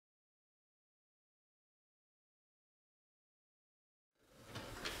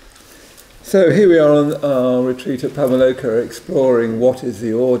So here we are on our retreat at Padmavajra, exploring what is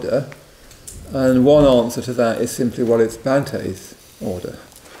the order, and one answer to that is simply, well, it's Bhante's order.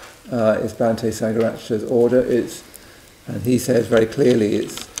 It's Bhante Sangharakshita's order. And he says very clearly,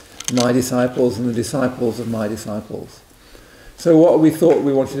 it's my disciples and the disciples of my disciples. So what we thought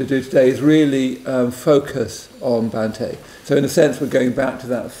we wanted to do today is really focus on Bhante. So in a sense, we're going back to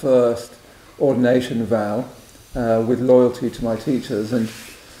that first ordination vow with loyalty to my teachers, and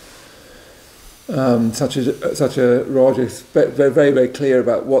such a Raja is very, very clear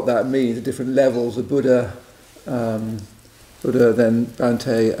about what that means, the different levels of Buddha, then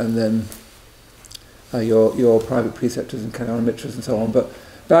Bhante, and then your private preceptors and Kalyana Mitras and so on. But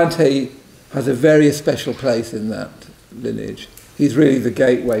Bhante has a very special place in that lineage. He's really the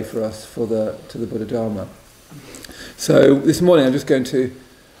gateway for us to the Buddha Dharma. So this morning I'm just going to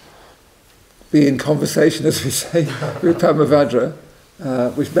be in conversation, as we say, with Padmavajra,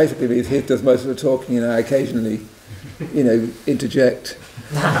 which basically means he does most of the talking and I occasionally, interject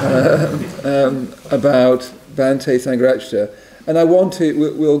about Bhante Sangharakshita. And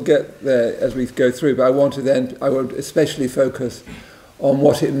we'll get there as we go through, but I would especially focus on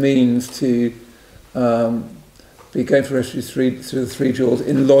what it means to be going through the three jewels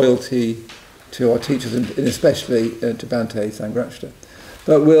in loyalty to our teachers, and especially to Bhante Sangharakshita.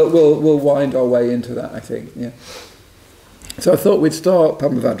 But we'll wind our way into that, I think. Yeah. So I thought we'd start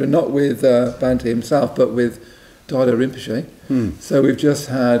Padmavajra not with Bhante himself, but with Dhardo Rimpoche. So we've just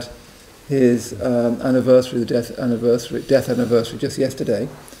had his anniversary, death anniversary, just yesterday,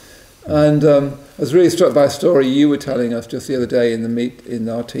 and I was really struck by a story you were telling us just the other day in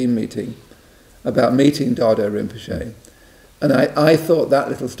our team meeting about meeting Dhardo Rimpoche, and I thought that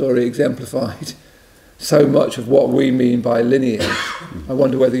little story exemplified so much of what we mean by lineage. I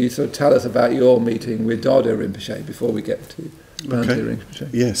wonder whether you sort of tell us about your meeting with Dhardo Rinpoche before we get to Bhante Rinpoche.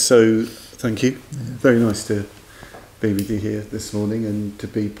 Yes, so thank you. Very nice to be with you here this morning and to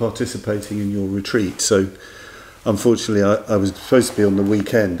be participating in your retreat. So unfortunately I was supposed to be on the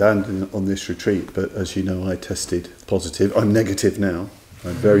weekend and on this retreat, but as you know I tested positive. I'm negative now.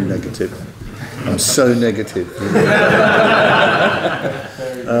 I'm very negative. I'm so negative.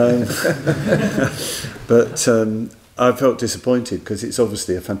 But I felt disappointed because it's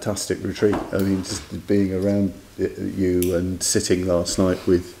obviously a fantastic retreat. I mean, just being around you and sitting last night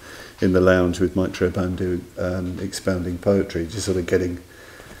in the lounge with Maitreyabandhu expounding poetry, just sort of getting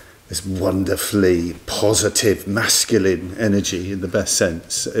this wonderfully positive, masculine energy in the best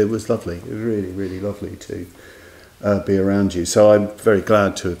sense. It was lovely. It was really, really lovely to be around you. So I'm very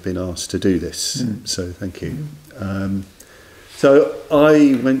glad to have been asked to do this. So thank you. So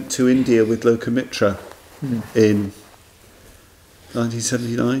I went to India with Lokamitra in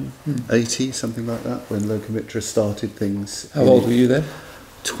 1979, 80, something like that, when Lokamitra started things. How old were you then?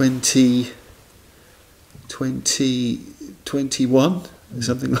 21,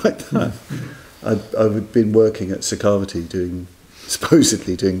 something like that. I'd been working at Sakavati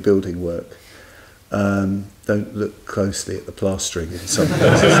supposedly doing building work. Don't look closely at the plastering in some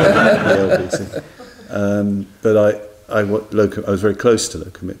places. But I was very close to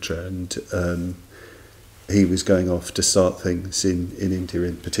Lokamitra, and he was going off to start things in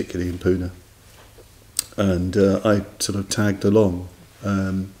India, particularly in Pune. And I sort of tagged along.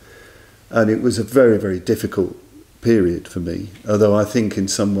 And it was a very, very difficult period for me, although I think in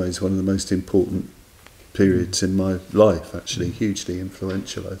some ways one of the most important periods in my life, actually, hugely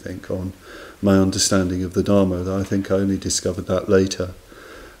influential, I think, on my understanding of the Dharma. I think I only discovered that later.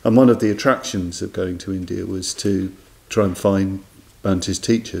 And one of the attractions of going to India was to try and find Bhante's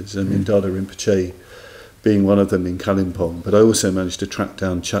teachers. I mean, Dhardo Rimpoche being one of them in Kalimpong, but I also managed to track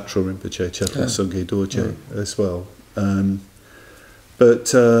down Chatra Rinpoche, Chatra Songye Dorje as well.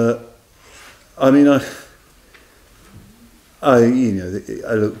 But I mean, I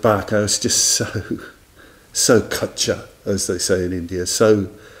look back, I was just so kacha, as they say in India, so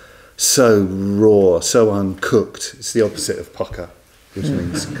raw, so uncooked. It's the opposite of paka, which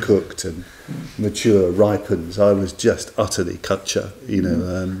means cooked and mature, ripens. I was just utterly kacha,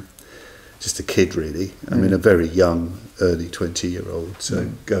 just a kid really. I mean, a very young, early 20-year-old.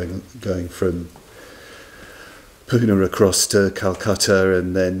 So going from Pune across to Calcutta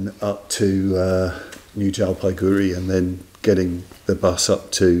and then up to New Jalpaiguri, and then getting the bus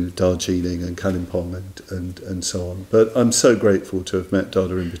up to Darjeeling and Kalimpong and so on. But I'm so grateful to have met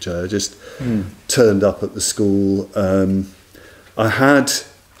Dhardo Rinpoche. I just turned up at the school. I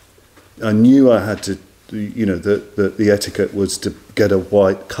knew I had to, that the etiquette was to get a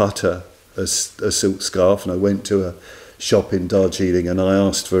white kata, a silk scarf, and I went to a shop in Darjeeling and I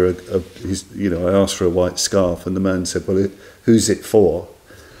asked for a white scarf, and the man said, "Well, who's it for?"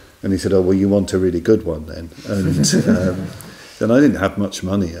 And he said, "Oh, well, you want a really good one then." And then I didn't have much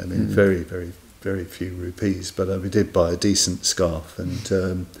money. I mean, very, very, very few rupees, but we did buy a decent scarf.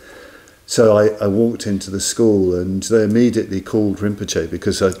 And so I walked into the school, and they immediately called Rinpoche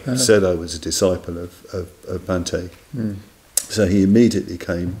because I said I was a disciple of Bhante. So he immediately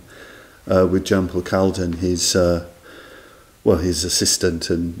came with Jampal Kalden, his assistant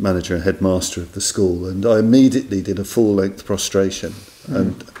and manager and headmaster of the school, and I immediately did a full-length prostration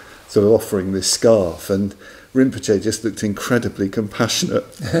and sort of offering this scarf, and Rinpoche just looked incredibly compassionate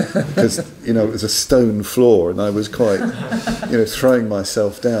because, it was a stone floor and I was quite, throwing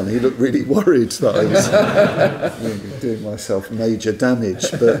myself down. He looked really worried that I was doing myself major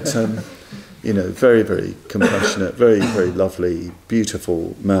damage, but, very, very compassionate, very, very lovely,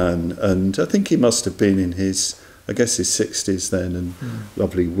 beautiful man. And I think he must have been in his 60s then, and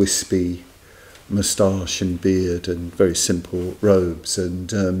lovely wispy moustache and beard and very simple robes.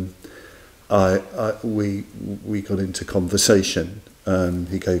 And we got into conversation.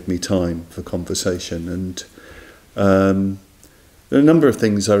 He gave me time for conversation, and there are a number of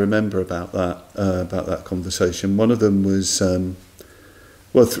things I remember about that conversation. One of them was,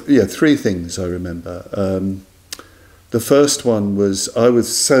 three things I remember. The first one was I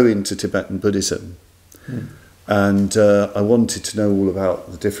was so into Tibetan Buddhism, and I wanted to know all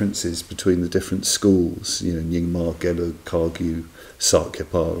about the differences between the different schools, Nyingma, Gelug, Kagyu,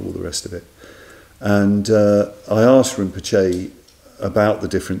 Sakyapa, all the rest of it. And I asked Rinpoche about the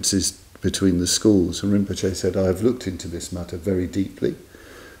differences between the schools, and Rinpoche said, "I have looked into this matter very deeply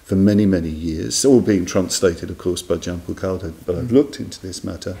for many, many years, all being translated, of course, by Jampal Kalden, but I've looked into this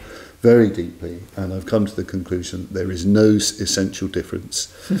matter very deeply, and I've come to the conclusion that there is no essential difference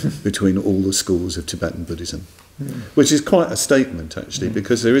between all the schools of Tibetan Buddhism," which is quite a statement, actually,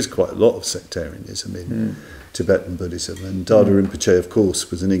 because there is quite a lot of sectarianism in Tibetan Buddhism. And Dhardo Rinpoche, of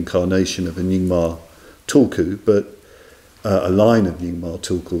course, was an incarnation of a Nyingma Tulku, but a line of Nyingma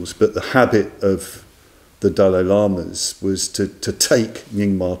Tulkus, but the habit of the Dalai Lamas was to take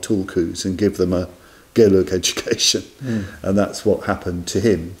Nyingma Tulkus and give them a Gelug education, and that's what happened to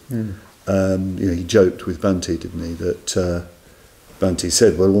him. He joked with Bhante, didn't he, that Bhante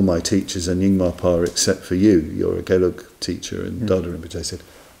said, "Well, all my teachers are Nyingma Pa except for you, you're a Gelug teacher," and Dhardo Rinpoche said,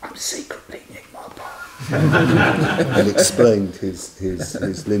 "I'm secretly Nyingma Pa," and explained his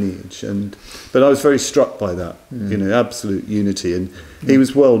lineage. But I was very struck by that, absolute unity, and he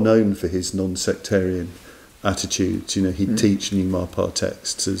was well known for his non-sectarian attitudes. He'd teach Nyingma Pa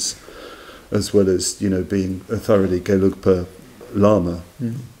texts as well as being a thoroughly Gelugpa Lama,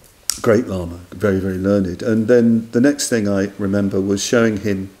 great Lama, very, very learned. And then the next thing I remember was showing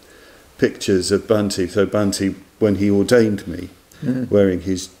him pictures of Bhante. So Bhante, when he ordained me, wearing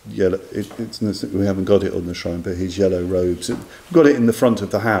his yellow, we haven't got it on the shrine, but his yellow robes. We've got it in the front of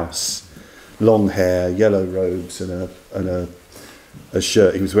the house, long hair, yellow robes, and a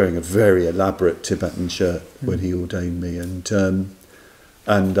shirt. He was wearing a very elaborate Tibetan shirt when he ordained me, and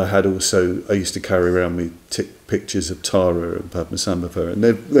I used to carry around me pictures of Tara and Padmavajra, and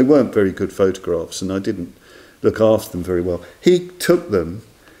they weren't very good photographs, and I didn't look after them very well. He took them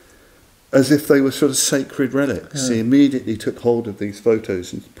as if they were sort of sacred relics. He immediately took hold of these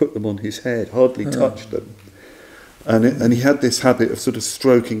photos and put them on his head, hardly touched them. And he had this habit of sort of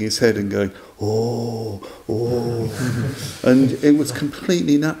stroking his head and going, "Oh, oh," and it was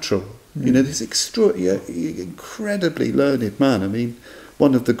completely natural. This incredibly learned man. I mean,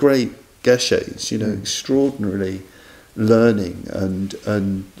 one of the great geshes, extraordinarily learning and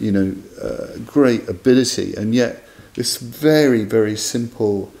great ability, and yet this very, very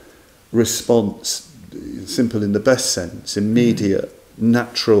simple response, simple in the best sense, immediate,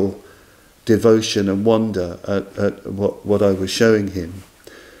 natural devotion and wonder at what I was showing him.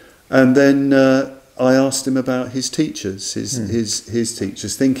 And then I asked him about his teachers, his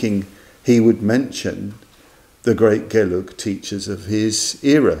teachers, thinking he would mention the great Gelug teachers of his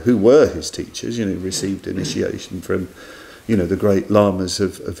era, who were his teachers, received initiation from, the great lamas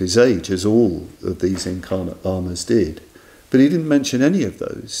of his age, as all of these incarnate lamas did. But he didn't mention any of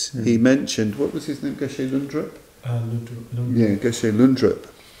those. He mentioned, what was his name, Geshe Lundrup? Yeah, Geshe Lundrup,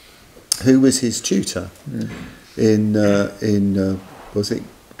 who was his tutor in was it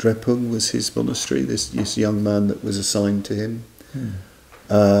Drepung was his monastery, this young man that was assigned to him.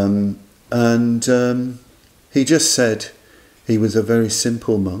 He just said he was a very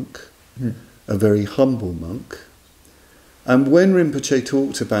simple monk, a very humble monk. And when Rinpoche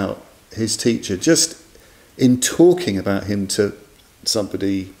talked about his teacher, just in talking about him to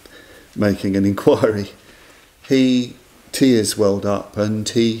somebody making an inquiry, tears welled up and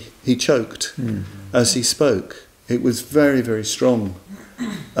he choked as he spoke. It was very, very strong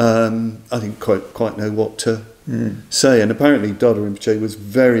I didn't quite know what to say. And apparently Dhardo Rimpoche was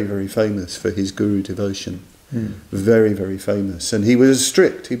very, very famous for his guru devotion. Very, very famous. And he was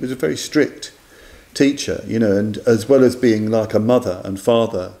a very strict teacher, you know, and as well as being like a mother and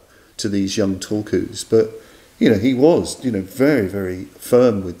father to these young tulkus, but, you know, he was, you know, very, very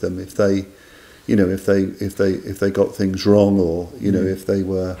firm with them if they, you know, if they got things wrong, or, you know, if they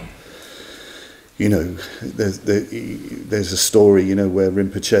were, you know, there's a story, you know, where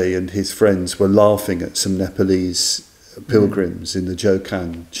Rinpoche and his friends were laughing at some Nepalese pilgrims in the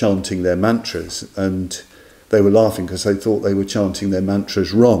Jokan chanting their mantras, and they were laughing because they thought they were chanting their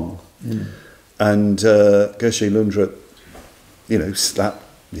mantras wrong. And Geshe Lundra, you know,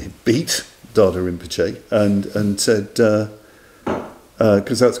 beat Dhardo Rinpoche and said,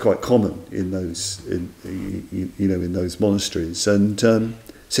 because that's quite common in those, you know, in those monasteries, and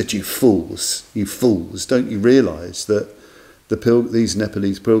said, you fools, don't you realise that these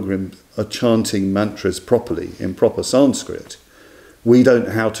Nepalese pilgrims are chanting mantras properly, in proper Sanskrit? We don't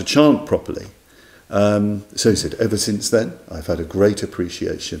know how to chant properly. So he said, ever since then, I've had a great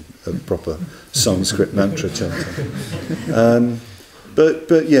appreciation of proper Sanskrit mantra chanting.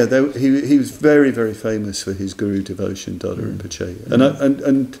 But yeah, he was very, very famous for his guru devotion, Dhardo Rinpoche.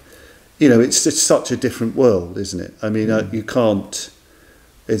 And you know, it's just such a different world, isn't it? I mean, you can't,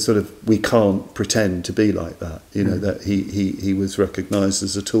 it's sort of, we can't pretend to be like that. You know, that he was recognised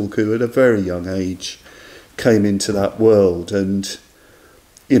as a tulku at a very young age, came into that world, and,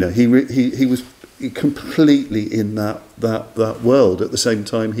 you know, he was completely in that world. At the same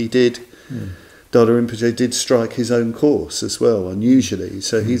time, he did, Dhardo Rinpoche did strike his own course as well, unusually.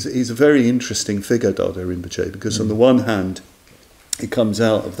 So he's a very interesting figure, Dhardo Rinpoche, because on the one hand, he comes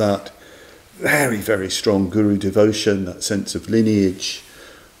out of that very, very strong guru devotion, that sense of lineage,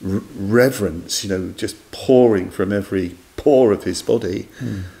 reverence, you know, just pouring from every pore of his body.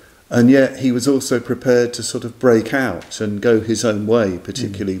 And yet he was also prepared to sort of break out and go his own way,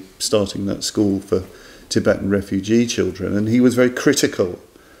 particularly starting that school for Tibetan refugee children. And he was very critical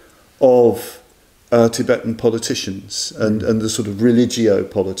of Tibetan politicians and the sort of religio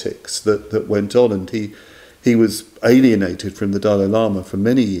politics that went on. And he was alienated from the Dalai Lama for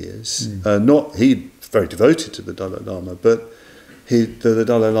many years. He's very devoted to the Dalai Lama, but the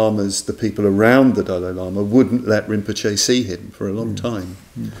Dalai Lamas, the people around the Dalai Lama, wouldn't let Rinpoche see him for a long time.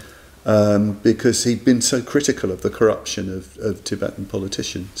 Because he'd been so critical of the corruption of Tibetan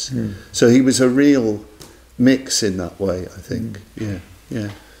politicians. So he was a real mix in that way, I think. Yeah.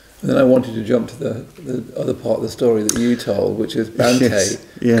 And then I wanted to jump to the other part of the story that you told, which is Bhante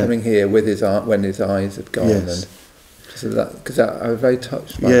coming here with his when his eyes had gone, and because I was very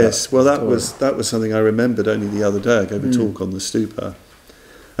touched by that. Yes, well, that was something I remembered only the other day. I gave a talk on the stupa,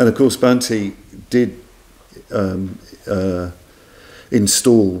 and of course Bhante did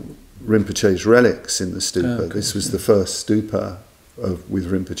install Rinpoche's relics in the stupa. This was the first stupa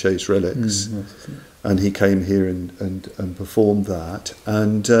with Rinpoche's relics, and he came here and performed that.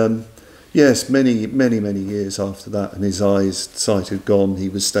 And yes, many years after that, and his sight had gone. He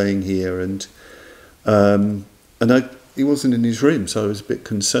was staying here, and he wasn't in his room, so I was a bit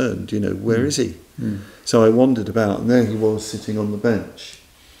concerned. You know, where is he? So I wandered about, and there he was sitting on the bench,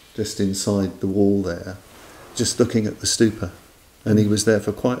 just inside the wall there, just looking at the stupa. And he was there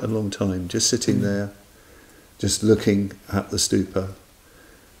for quite a long time, just sitting there, just looking at the stupa,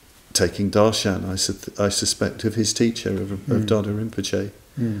 taking darshan, I suspect, of his teacher, of Dhardo Rinpoche.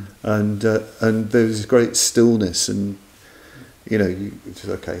 And there was great stillness, and, you know, it's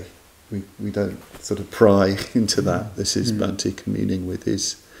okay, we don't sort of pry into that. This is Bhante communing with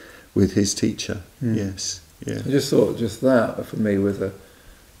his teacher. Yes, yeah. I just thought that, for me, was a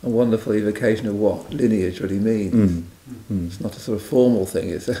wonderful evocation of what lineage really means. It's not a sort of formal thing.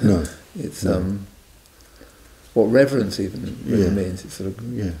 It's what reverence even really means. It's sort of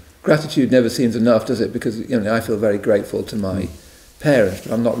gratitude never seems enough, does it? Because, you know, I feel very grateful to my parents,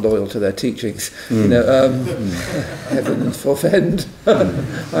 but I'm not loyal to their teachings. You know, heaven forfend.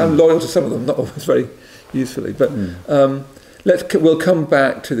 I'm loyal to some of them, not always very usefully. But we'll come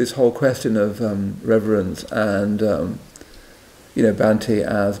back to this whole question of reverence and you know, Bhante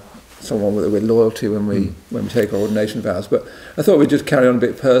as someone that we're loyal to when we take our ordination vows. But I thought we'd just carry on a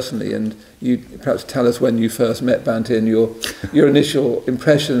bit personally, and you perhaps tell us when you first met Bhante and your initial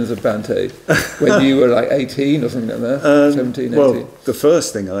impressions of Bhante when you were like 18 or something like that, 17, 18. Well, the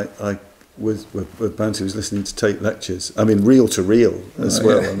first thing I was with Bhante was listening to tape lectures. I mean, reel to reel as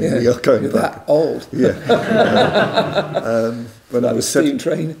well. I mean, we are going You're back. That old. Yeah. When I was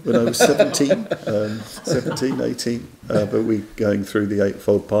 17, when I was 17, 18, but we going through the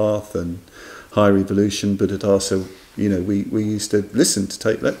Eightfold Path, and higher evolution, Buddhadasa, you know, we used to listen to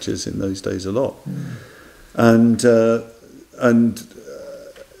take lectures in those days a lot. And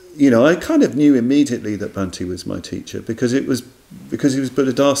you know, I kind of knew immediately that Bhante was my teacher because he was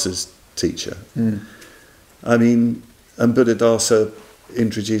Buddhadasa's teacher. I mean, and Buddhadasa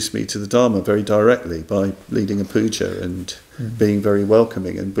introduced me to the Dharma very directly by leading a puja and being very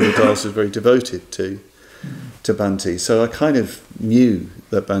welcoming, and Buddhadasa was very devoted to Bhante. So I kind of knew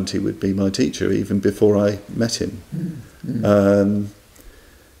that Bhante would be my teacher even before I met him.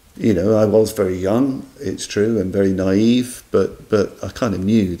 You know, I was very young, it's true, and very naive, but I kind of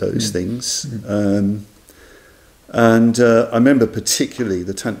knew those things. And I remember particularly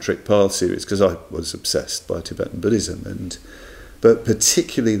the Tantric Path series, because I was obsessed by Tibetan Buddhism, but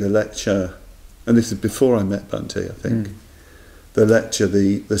particularly the lecture, and this is before I met Bhante, I think, the lecture,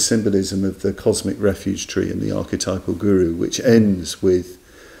 the symbolism of the cosmic refuge tree and the archetypal guru, which ends with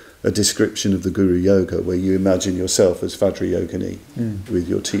a description of the Guru Yoga, where you imagine yourself as Vajrayogini, with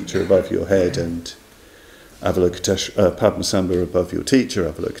your teacher above your head, and Padmasambhava above your teacher,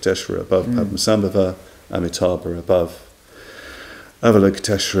 Avalokiteshvara above Padmasambhava, Amitabha above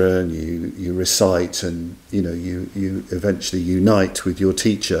Avalokiteshvara, and you recite, and you know, you eventually unite with your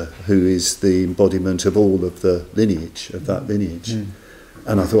teacher, who is the embodiment of all of the lineage, of that lineage.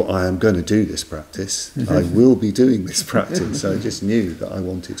 And I thought, I am going to do this practice. I will be doing this practice. I just knew that I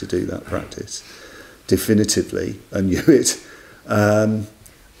wanted to do that practice definitively. I knew it. And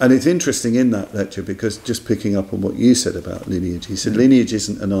it's interesting in that lecture, because just picking up on what you said about lineage, he said lineage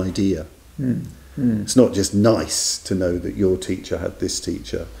isn't an idea. It's not just nice to know that your teacher had this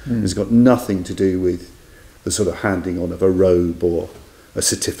teacher. It's got nothing to do with the sort of handing on of a robe or a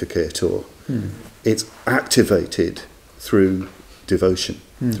certificate, or it's activated through devotion,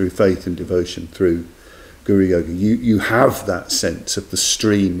 through faith and devotion, through Guru Yoga. You have that sense of the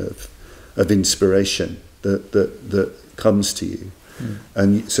stream of inspiration that comes to you.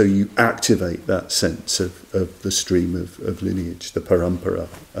 And so you activate that sense of the stream of lineage, the parampara,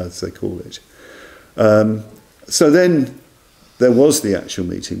 as they call it. So then there was the actual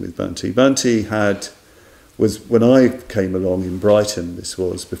meeting with Bhante. Bhante was when I came along in Brighton, this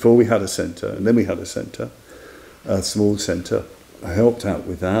was before we had a centre, and then we had a centre, a small centre. I helped out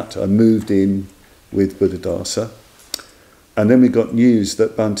with that. I moved in with Buddhadasa, and then we got news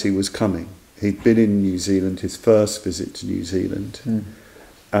that Bhante was coming. He'd been in New Zealand, his first visit to New Zealand,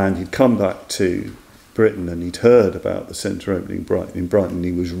 and he'd come back to Britain, and he'd heard about the centre opening in Brighton, and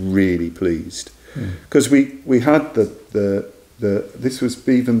he was really pleased. Because we had this was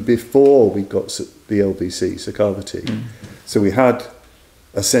even before we got the LBC, Sakavati. So we had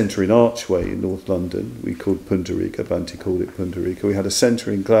a centre in Archway in North London, we called Pundarika, Bhante called it Pundarika. We had a centre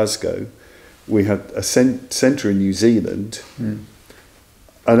in Glasgow, we had a centre in New Zealand, and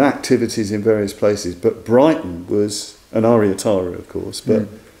activities in various places. But Brighton was, and Aryatara of course, but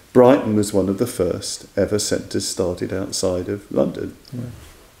Brighton was one of the first ever centres started outside of London.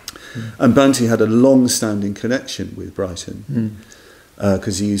 And Bhante had a long-standing connection with Brighton,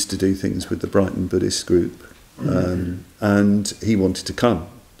 because he used to do things with the Brighton Buddhist group. And he wanted to come,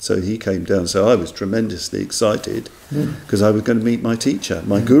 so he came down. So I was tremendously excited, because I was going to meet my teacher,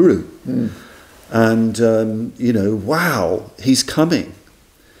 my guru, and you know, wow, he's coming.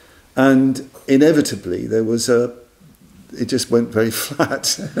 And inevitably there was it just went very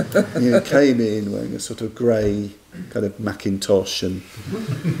flat. He came in wearing a sort of grey kind of Macintosh and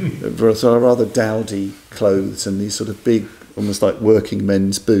sort of rather dowdy clothes, and these sort of big, almost like working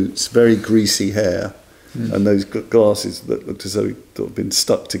men's boots, very greasy hair. And those glasses that looked as though he'd sort of been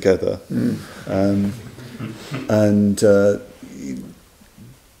stuck together. And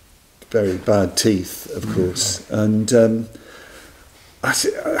very bad teeth, of course. And I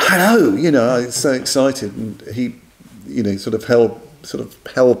said, hello, you know, I was so excited. And he, you know, sort of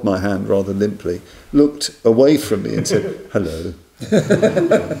held my hand rather limply, looked away from me and said, hello.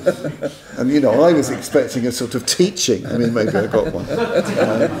 And, you know, I was expecting a sort of teaching. I mean, maybe I got one.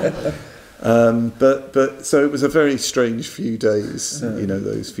 But so it was a very strange few days, you know,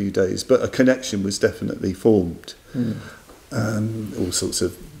 those few days. But a connection was definitely formed. All sorts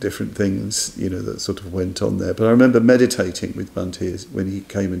of different things, you know, that sort of went on there. But I remember meditating with Bhante when he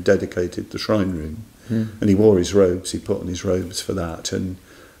came and dedicated the shrine room. And he wore his robes, he put on his robes for that. And I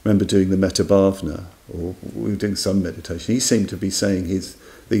remember doing the Metta-bhavana, or we were doing some meditation. He seemed to be saying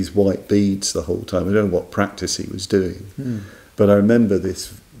these white beads the whole time. I don't know what practice he was doing. But I remember this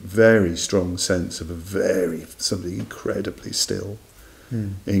very strong sense of something incredibly still,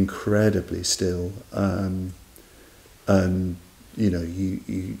 and you know,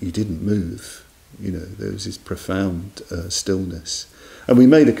 you didn't move. You know, there was this profound stillness, And we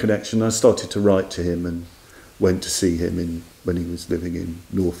made a connection. I started to write to him and went to see him when he was living in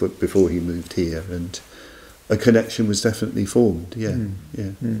Norfolk before he moved here, and a connection was definitely formed. And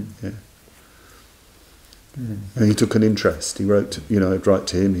he took an interest. He wrote, I'd write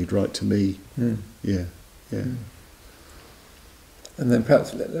to him, he'd write to me. And then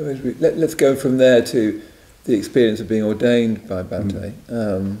perhaps let's go from there to the experience of being ordained by Bhante.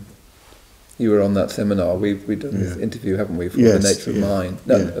 You were on that seminar. We've done this interview, haven't we, for the nature of mind?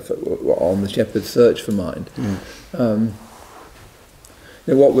 No, on the shepherd's search for mind.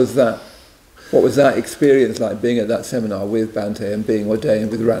 What was that? What was that experience like, being at that seminar with Bhante and being ordained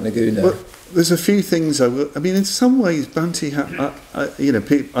with Ratnaguna? Well, there's a few things in some ways, Bhante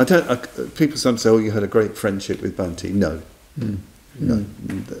people sometimes say, "Oh, you had a great friendship with Bhante." No. No.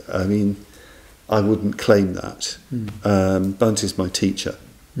 I mean, I wouldn't claim that. Bhante's my teacher.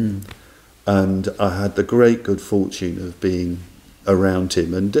 And I had the great good fortune of being around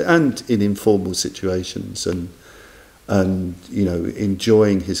him and in informal situations and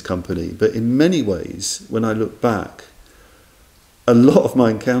enjoying his company. But in many ways, when I look back, a lot of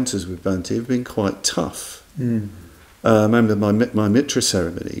my encounters with Bhante have been quite tough. I remember my Mitra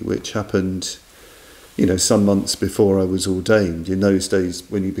ceremony, which happened, some months before I was ordained. In those days,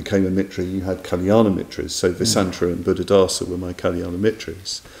 when you became a Mitra, you had Kalyana Mitras. So Visantra and Buddhadasa were my Kalyana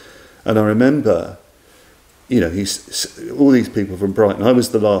Mitras. And I remember, all these people from Brighton. I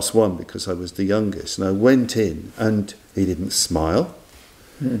was the last one because I was the youngest. And I went in and he didn't smile.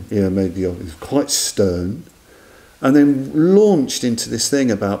 Maybe he was quite stern. And then launched into this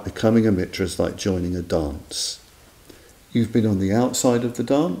thing about becoming a Mitra is like joining a dance. You've been on the outside of the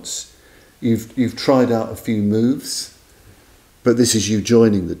dance. You've tried out a few moves. But this is you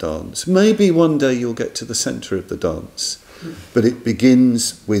joining the dance. Maybe one day you'll get to the centre of the dance. But it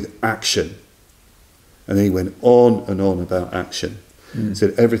begins with action. And then he went on and on about action. He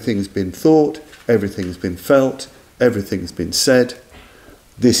said everything's been thought, everything's been felt, everything's been said.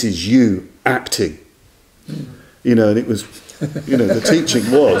 This is you acting. And it was, the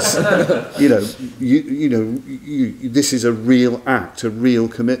teaching was, this is a real act, a real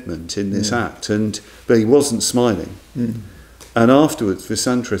commitment in this act. But he wasn't smiling. And afterwards,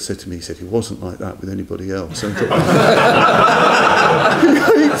 Visantra said to me, he said, he wasn't like that with anybody else. And I thought, he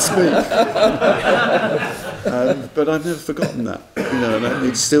hates me. But I've never forgotten that, and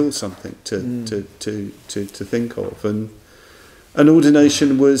it's still something to think of. And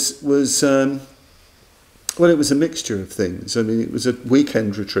ordination was it was a mixture of things. I mean, it was a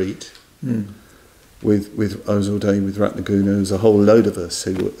weekend retreat. I was ordained with Ratnaguna. There was a whole load of us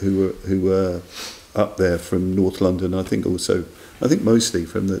who were up there from North London. I think mostly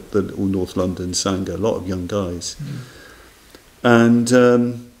from the North London Sangha, a lot of young guys. And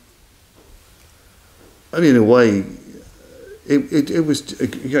in a way, it was,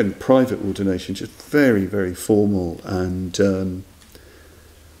 again, private ordination, just very, very formal and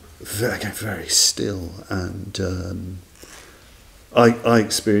very still. And I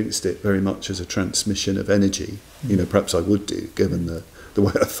experienced it very much as a transmission of energy. Perhaps I would do, given the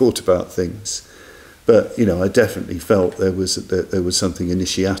way I thought about things. But I definitely felt there was something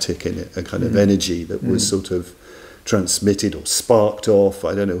initiatic in it, a kind of energy that was sort of transmitted or sparked off.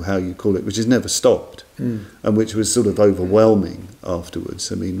 I don't know how you call it, which has never stopped, and which was sort of overwhelming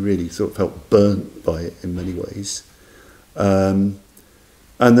afterwards. I mean, really sort of felt burnt by it in many ways. And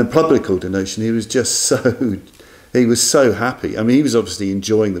the public ordination, he was so happy. I mean, he was obviously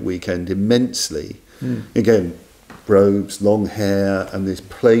enjoying the weekend immensely. Again, robes, long hair, and this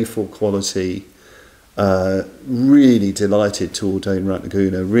playful quality. Really delighted to ordain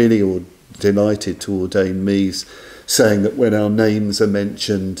Ratnaguna, really delighted to ordain me, saying that when our names are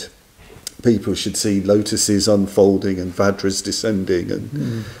mentioned, people should see lotuses unfolding and Vajras descending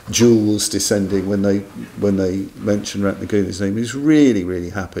and jewels descending when they mention Ratnaguna's name. He was really,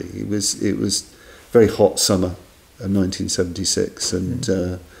 really happy. It was very hot summer in 1976, and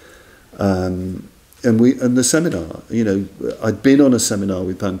the seminar. I'd been on a seminar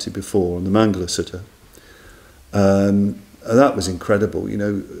with Bhante before on the Mangala Sutta. And that was incredible,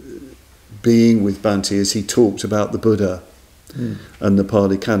 being with Bhante as he talked about the Buddha and the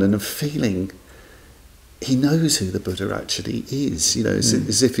Pali Canon, and feeling he knows who the Buddha actually is,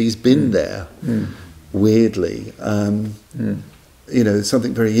 as if he's been there, weirdly.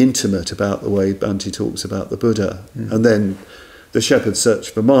 Something very intimate about the way Bhante talks about the Buddha. And then the shepherd's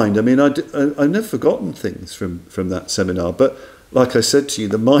search for mind. I mean, I've never forgotten things from that seminar, but like I said to you,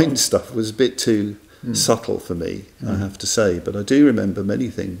 the mind stuff was a bit too subtle for me, I have to say. But I do remember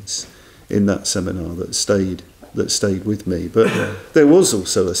many things in that seminar that stayed with me. But there was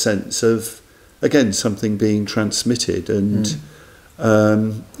also a sense of, again, something being transmitted, and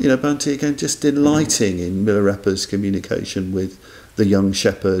Bhante again just delighting in Milarepa's communication with the young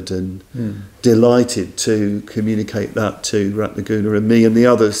shepherd, and delighted to communicate that to Ratnaguna and me and the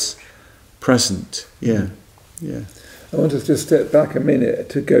others present. Yeah. I want to just step back a minute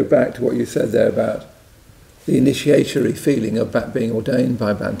to go back to what you said there about the initiatory feeling of being ordained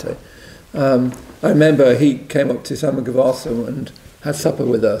by Bhante. I remember he came up to Samagavasu and had supper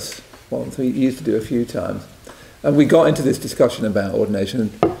with us once. He used to do a few times. And we got into this discussion about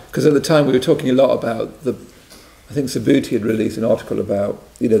ordination, because at the time we were talking a lot about I think Subhuti had released an article about,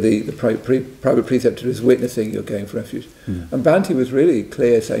 the private preceptor is witnessing you're going for refuge. And Bhante was really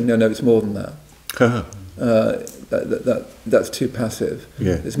clear, saying, no, it's more than that. That's too passive.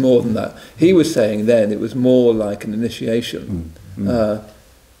 Yeah. It's more than that. He was saying then it was more like an initiation.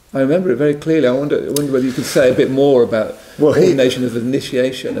 I remember it very clearly. I wonder whether you could say a bit more about ordination as an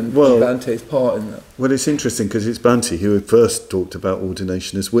initiation and Bhante's part in that. Well, it's interesting because it's Bhante who had first talked about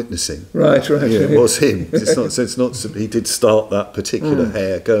ordination as witnessing. Right. Yeah, it was him. It's not. He did start that particular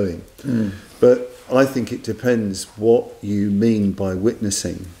hair going. But I think it depends what you mean by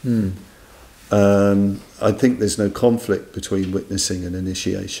witnessing. I think there's no conflict between witnessing and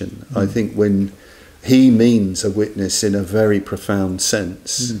initiation. I think when he means a witness in a very profound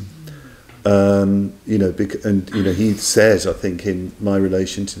sense, he says, I think, in my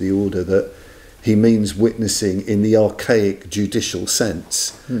relation to the order, that he means witnessing in the archaic judicial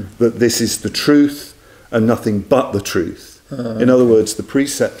sense, that this is the truth and nothing but the truth. In other words, the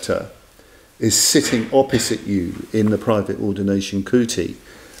preceptor is sitting opposite you in the private ordination kuti,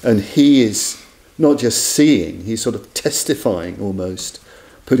 and he is not just seeing, he's sort of testifying almost,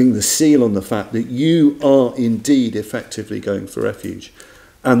 putting the seal on the fact that you are indeed effectively going for refuge.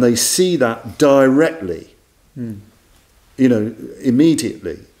 And they see that directly,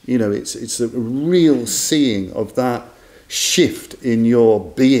 immediately. It's a real seeing of that shift in your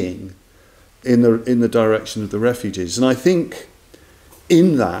being in the direction of the refuges. And I think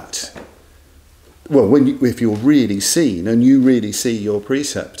in that, if you're really seen and you really see your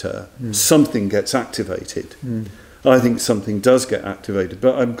preceptor, something gets activated. I think something does get activated.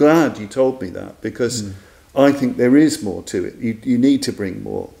 But I'm glad you told me that, because I think there is more to it. You need to bring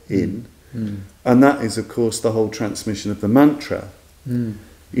more in. And that is, of course, the whole transmission of the mantra. The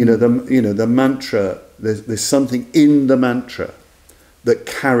mantra, there's something in the mantra that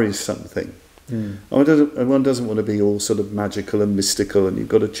carries something. One doesn't want to be all sort of magical and mystical and you've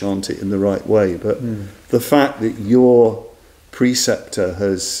got to chant it in the right way, but the fact that your preceptor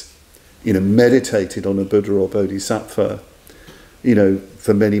has meditated on a Buddha or Bodhisattva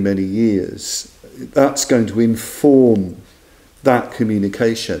for many, many years, that's going to inform that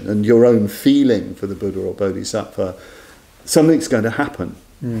communication and your own feeling for the Buddha or Bodhisattva. Something's going to happen.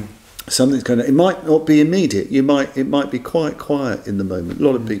 It might not be immediate. It might be quite quiet in the moment. A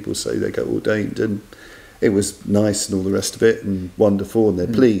lot of people say they got ordained and it was nice and all the rest of it and wonderful and they're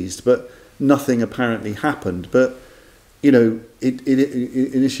pleased, but nothing apparently happened. But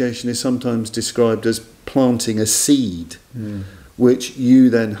initiation is sometimes described as planting a seed, which you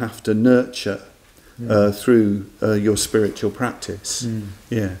then have to nurture through your spiritual practice.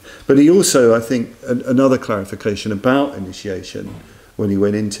 But he also, I think, another clarification about initiation, when he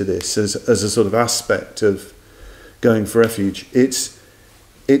went into this as a sort of aspect of going for refuge, it's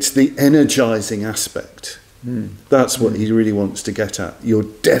the energizing aspect. That's what he really wants to get at. You're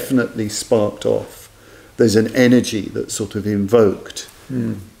definitely sparked off. There's an energy that's sort of invoked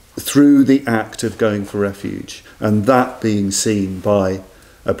through the act of going for refuge, and that being seen by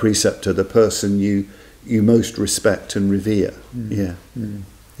a preceptor, the person you most respect and revere.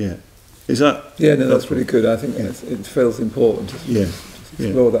 Is that? Yeah, no, that's really good. I think it feels important to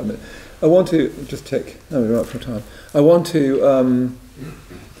explore that a minute. I want to just we're up for time. I want to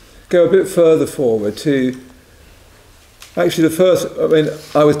go a bit further forward to actually the first.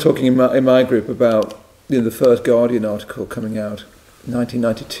 I was talking in my group about the first Guardian article coming out,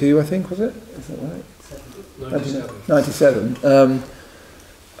 1992, I think, was it? Is that right? 97. And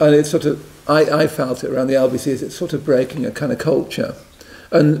it's sort of, I felt it around the LBCs, it's sort of breaking a kind of culture.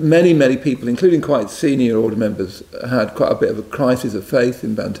 And many, many people, including quite senior order members, had quite a bit of a crisis of faith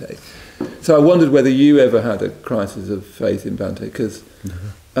in Bhante. So I wondered whether you ever had a crisis of faith in Bhante,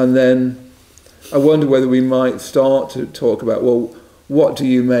 and then I wondered whether we might start to talk about, well, what do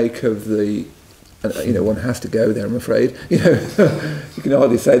you make of the, one has to go there, I'm afraid. You can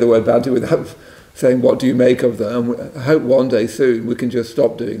hardly say the word Bhante without saying, what do you make of that? And I hope one day soon we can just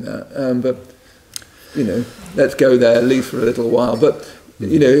stop doing that. But let's go there at least for a little while. But,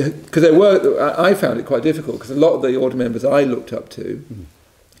 because I found it quite difficult, because a lot of the order members I looked up to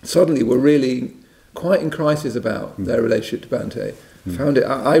suddenly were really quite in crisis about their relationship to Bhante. Found it.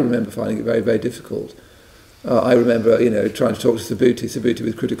 I remember finding it very, very difficult. I remember, trying to talk to Subhuti. Subhuti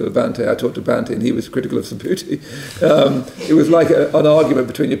was critical of Bhante. I talked to Bhante, and he was critical of Subhuti. It was like an argument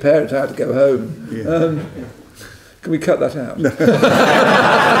between your parents. I had to go home. Yeah. Can we cut that out? No.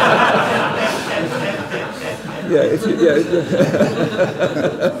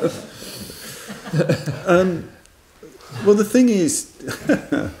 Well, the thing is,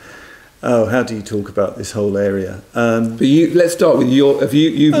 how do you talk about this whole area? But let's start with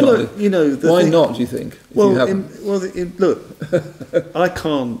you've not. Why not? Do you think? Look, I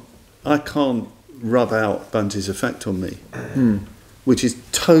can't rub out Bhante's effect on me, which is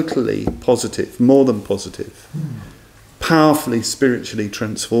totally positive, more than positive, powerfully spiritually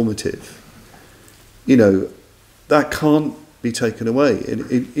transformative. That can't be taken away.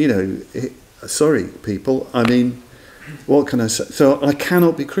 Sorry, people. I mean, what can I say? So I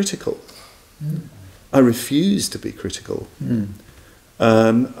cannot be critical. I refuse to be critical.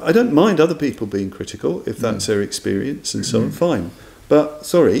 I don't mind other people being critical if that's their experience and so on, fine. But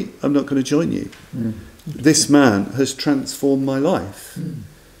sorry, I'm not going to join you. This man has transformed my life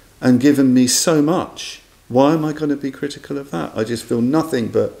and given me so much. Why am I going to be critical of that? I just feel nothing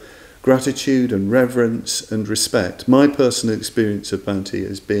but gratitude and reverence and respect. My personal experience of Bhante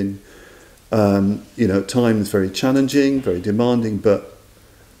has been, at times very challenging, very demanding, but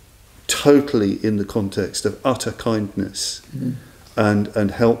totally in the context of utter kindness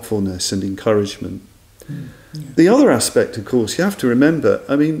and helpfulness and encouragement. The other aspect, of course, you have to remember,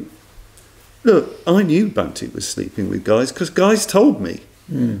 I mean, look, I knew Bhante was sleeping with guys because guys told me.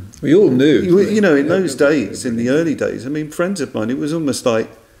 We all knew. In those days, in the early days, I mean, friends of mine, it was almost like,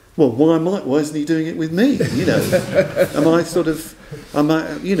 well, why isn't he doing it with me?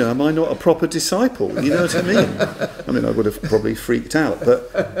 Am I not a proper disciple? You know what I mean? I mean, I would have probably freaked out,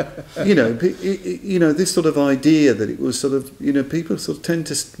 but this sort of idea that it was sort of, people sort of tend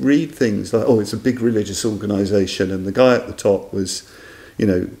to read things like, oh, it's a big religious organisation, and the guy at the top was,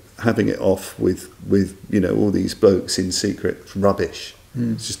 having it off with all these blokes in secret. It's rubbish.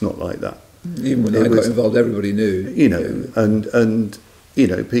 It's just not like that. Even when I got involved, everybody knew. And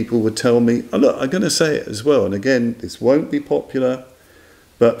people would tell me, oh, look, I'm going to say it as well, and again, this won't be popular,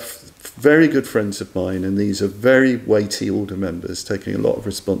 but very good friends of mine, and these are very weighty order members taking a lot of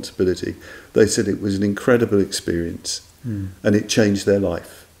responsibility, they said it was an incredible experience, and it changed their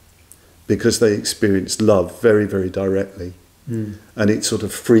life, because they experienced love very, very directly, and it sort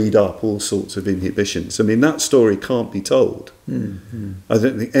of freed up all sorts of inhibitions. I mean, that story can't be told. I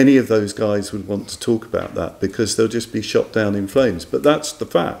don't think any of those guys would want to talk about that, because they'll just be shot down in flames. But that's the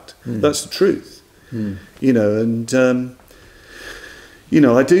fact. That's the truth. I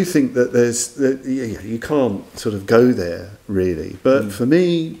do think that you can't sort of go there really. But for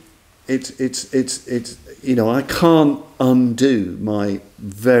me, it's I can't undo my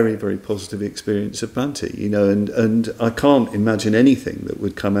very, very positive experience of Bhante, and I can't imagine anything that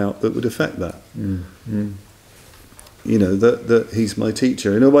would come out that would affect that. That he's my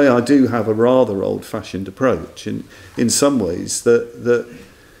teacher. In a way, I do have a rather old-fashioned approach, and in some ways that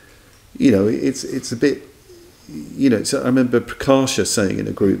it's a bit, I remember Prakasha saying in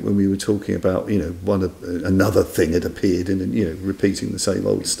a group when we were talking about, another thing had appeared and repeating the same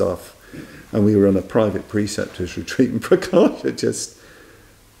old stuff. And we were on a private preceptor's retreat, and Prakasha just,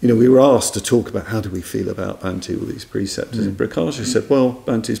 we were asked to talk about how do we feel about Bhante, all these preceptors, and Prakasha said, well,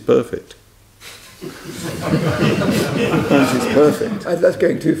 Bhante's perfect. Bhante's perfect. That's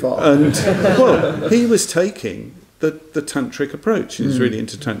going too far. And, well, he was taking the tantric approach. He was really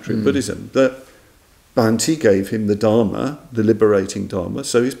into tantric Buddhism, that Bhante gave him the Dharma, the liberating Dharma,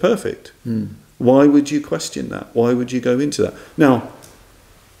 so he's perfect. Why would you question that? Why would you go into that? Now,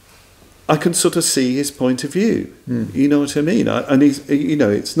 I can sort of see his point of view. You know what I mean? And he's,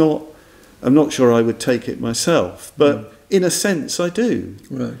 it's not. I'm not sure I would take it myself, but in a sense, I do.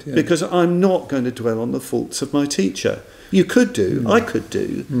 Right. Yeah. Because I'm not going to dwell on the faults of my teacher. You could do. I could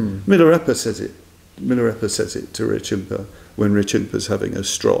do. Milarepa says it. Milarepa says it to Rinpoche when Rinpoche's having a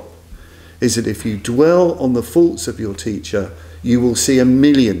strop. Is that if you dwell on the faults of your teacher, you will see a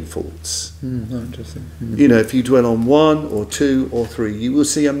million faults. Interesting. If you dwell on one or two or three, you will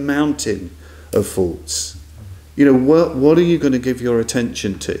see a mountain of faults. What are you going to give your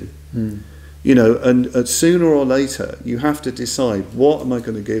attention to? And sooner or later, you have to decide, what am I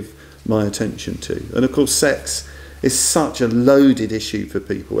going to give my attention to? And of course, sex is such a loaded issue for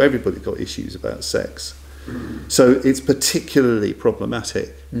people. Everybody's got issues about sex. So it's particularly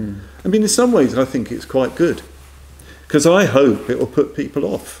problematic. I mean, in some ways, I think it's quite good. because I hope it will put people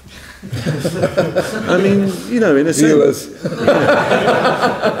off. I mean, you know, in a sense.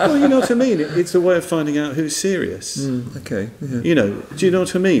 Well, you know what I mean? It's a way of finding out who's serious. Okay. Yeah. You know, do you know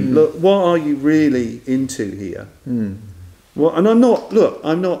what I mean? Look, what are you really into here? Well, and I'm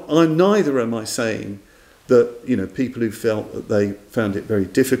neither am I saying that, you know, people who felt that they found it very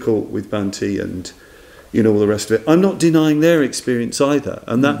difficult with Bhante and, you know, all the rest of it, I'm not denying their experience either,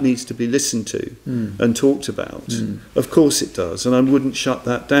 and that needs to be listened to and talked about. Of course it does, and I wouldn't shut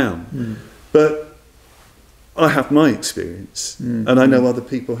that down. But I have my experience, and I know other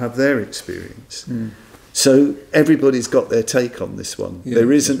people have their experience. So everybody's got their take on this one. Yeah,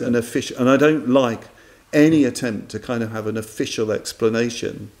 there isn't an official, and I don't like any attempt to kind of have an official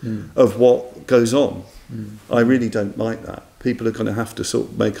explanation of what goes on. I really don't like that. People are going to have to sort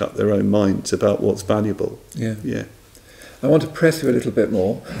of make up their own minds about what's valuable. Yeah. Yeah. I want to press you a little bit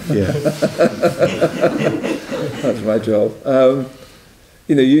more. Yeah. That's my job.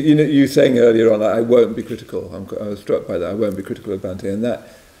 You know, you saying earlier on, I won't be critical. I was struck by that. I won't be critical of Bhante, and that,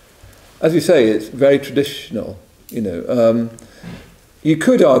 as you say, it's very traditional. You know, you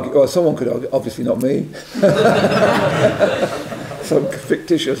could argue, or someone could argue, obviously not me. Some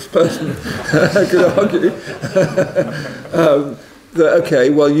fictitious person could argue that, okay,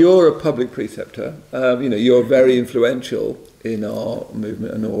 well, you're a public preceptor, you know, you're very influential in our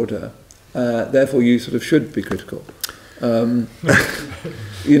movement and order, therefore you sort of should be critical. You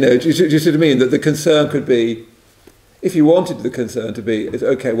know, do you see what I mean? That the concern could be, if you wanted the concern to be, is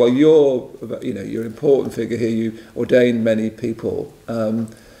okay, well, you're an important figure here, you ordain many people.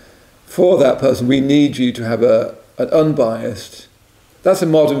 For that person, we need you to have an unbiased, that's a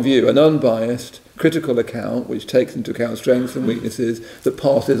modern view, an unbiased critical account which takes into account strengths and weaknesses, that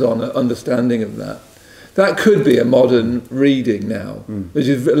passes on an understanding of that. That could be a modern reading now, which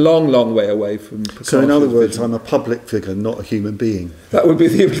is a long, long way away from... So in other words, I'm a public figure, not a human being. That would be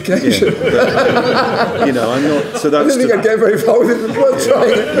the implication. Yeah, you know, I'm not... So that's I don't think I'd get very far with it, but worth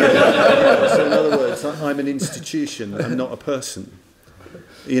trying it. So in other words, I'm an institution, I'm not a person.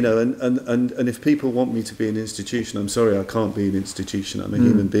 You know, and if people want me to be an institution, I'm sorry, I can't be an institution. I'm a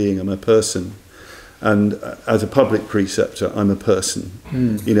human being, I'm a person. And as a public preceptor, I'm a person.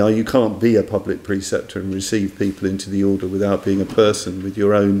 You know, you can't be a public preceptor and receive people into the order without being a person with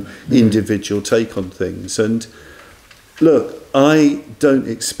your own individual take on things. And look, I don't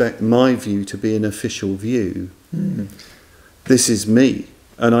expect my view to be an official view. This is me.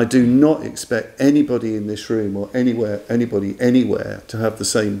 And I do not expect anybody in this room or anybody anywhere to have the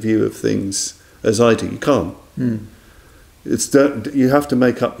same view of things as I do. You can't. You have to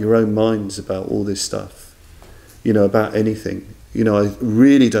make up your own minds about all this stuff, you know, about anything. You know, I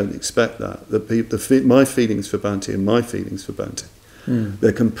really don't expect that. My feelings for Bhante and my feelings for Bhante,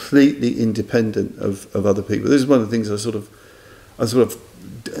 they're completely independent of other people. This is one of the things I sort of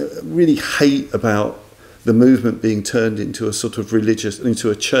really hate about the movement being turned into a sort of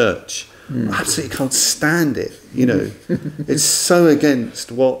into a church. I absolutely can't stand it. You know, it's so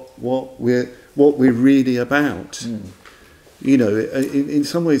against what we're really about. You know, in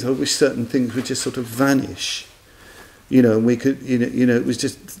some ways, I wish certain things would just sort of vanish. You know, and we could, you know, it was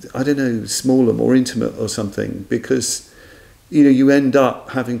just, I don't know, smaller, more intimate or something, because, you know, you end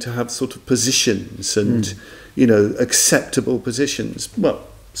up having to have sort of positions and, you know, acceptable positions. Well,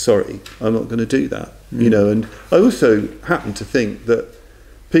 sorry, I'm not going to do that. You know, and I also happen to think that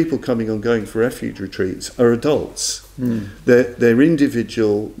people coming and going for refuge retreats are adults. They're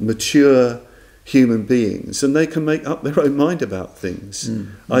individual, mature human beings, and they can make up their own mind about things.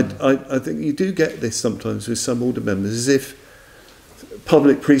 I think you do get this sometimes with some order members, as if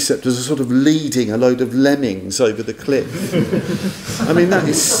public preceptors are sort of leading a load of lemmings over the cliff. I mean, that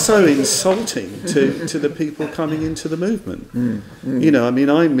is so insulting to the people coming into the movement. You know, I mean,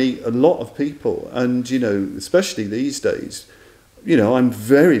 I meet a lot of people, and, you know, especially these days, you know, I'm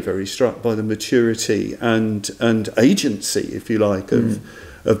very, very struck by the maturity and agency, if you like,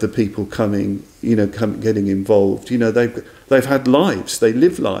 of the people coming, you know, getting involved. You know, they've had lives, they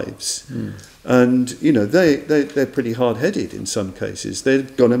live lives, and, you know, they're pretty hard-headed in some cases. They're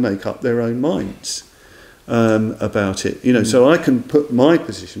going to make up their own minds about it. You know, so I can put my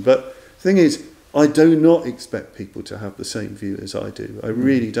position, but the thing is, I do not expect people to have the same view as I do. I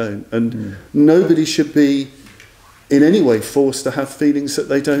really don't, and nobody should be in any way forced to have feelings that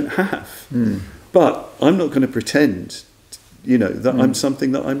they don't have. But I'm not going to pretend, you know, that I'm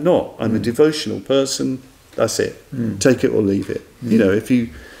something that I'm not. I'm a devotional person. That's it. Take it or leave it. You know, if you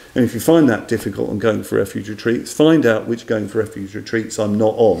find that difficult on going for refuge retreats, find out which going for refuge retreats I'm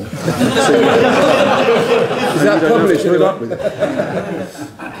not on. Is that published? Put up with it.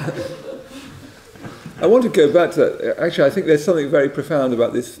 I want to go back to that. Actually, I think there's something very profound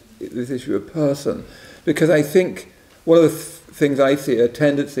about this issue of person, because I think one of the things I see a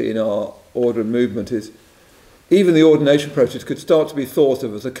tendency in our order and movement is even the ordination process could start to be thought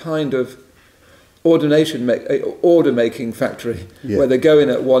of as a kind of order making factory, where they go in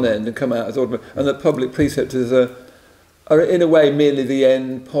at one end and come out as order, and that public preceptors are in a way merely the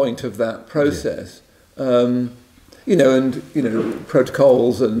end point of that process.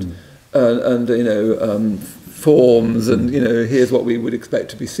 Protocols and forms, and here's what we would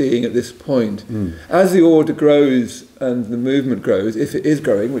expect to be seeing at this point. As the order grows and the movement grows, if it is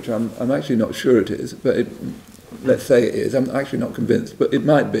growing, which I'm actually not sure it is, but let's say it is, I'm actually not convinced, but it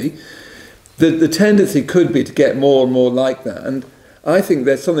might be, the tendency could be to get more and more like that. And I think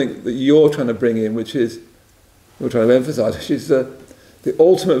there's something that you're trying to bring in, which is, we're trying to emphasise, which is the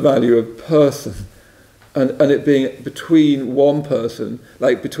ultimate value of person, and it being between one person,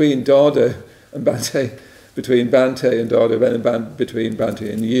 like between Dhardo and Bhante, between Bhante and Dhardo, and between Bhante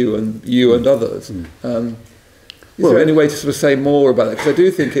and you and others. Is there any way to sort of say more about that? Because I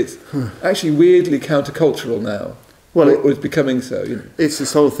do think it's actually weirdly countercultural now. Well, it's becoming so. It's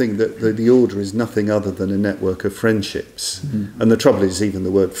this whole thing that the order is nothing other than a network of friendships. And the trouble is, even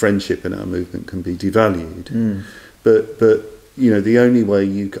the word friendship in our movement can be devalued. But the only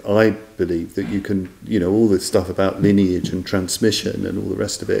way I believe that you can, all this stuff about lineage and transmission and all the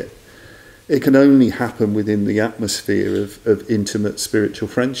rest of it, it can only happen within the atmosphere of intimate spiritual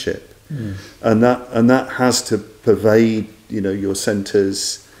friendship. And that has to pervade, your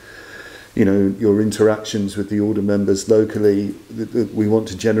centres, your interactions with the order members locally. We want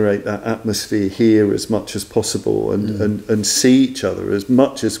to generate that atmosphere here as much as possible, and see each other as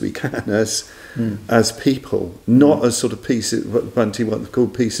much as we can as people, not as sort of pieces, what Bhante once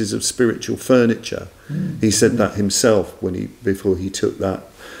called pieces of spiritual furniture. He said that himself before he took that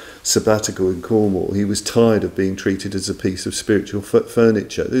sabbatical in Cornwall. He was tired of being treated as a piece of spiritual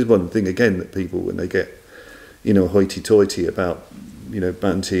furniture. This is one thing again that people, when they get hoity-toity about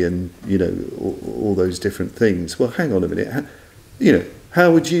Bhante and all those different things, well, hang on a minute,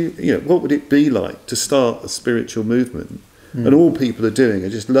 how would what would it be like to start a spiritual movement and all people are doing are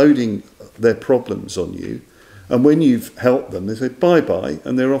just loading their problems on you, and when you've helped them they say bye-bye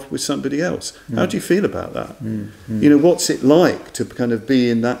and they're off with somebody else? How do you feel about that? What's it like to kind of be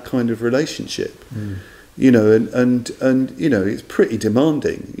in that kind of relationship? And it's pretty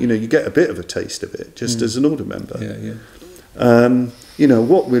demanding. You get a bit of a taste of it just as an order member.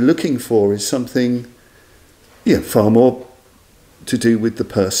 What we're looking for is something far more to do with the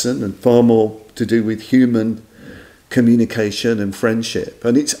person and far more to do with human communication and friendship.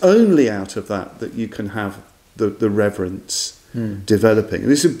 And it's only out of that you can have the reverence developing.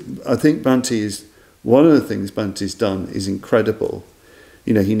 And this is, I think Bhante is, one of the things Bhante's done is incredible.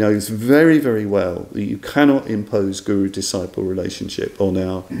 He knows very, very well that you cannot impose guru-disciple relationship on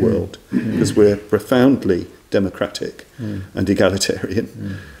our world, because we're profoundly democratic and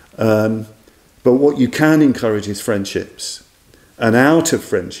egalitarian. But what you can encourage is friendships, and out of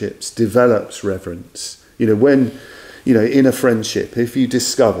friendships develops reverence. When in a friendship, if you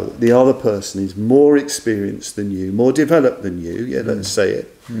discover that the other person is more experienced than you, more developed than you, let's say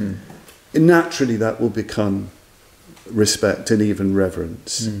it, naturally that will become respect and even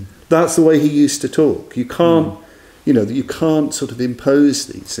reverence. That's the way he used to talk. You can't, you can't sort of impose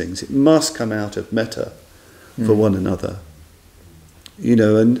these things. It must come out of metta for one another.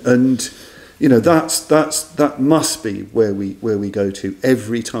 That must be where we go to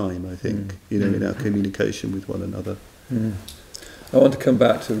every time, I think, in our communication with one another. I want to come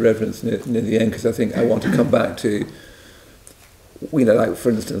back to reverence near the end, because I think I want to come back to, like for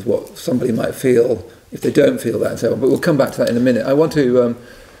instance, what somebody might feel if they don't feel that and so on. But we'll come back to that in a minute. I want to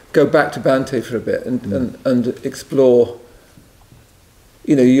go back to Bhante for a bit and explore,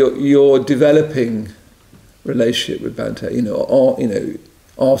 your developing relationship with Bhante.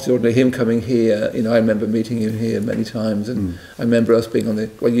 After ordinary, him coming here, I remember meeting him here many times, and I remember us being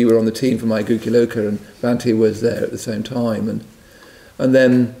you were on the team for my Gukiloka, and Bhante was there at the same time, and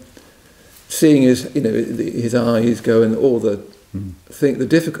then seeing his eyes go and all the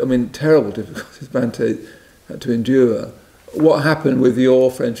terrible difficulties Bhante had to endure. What happened with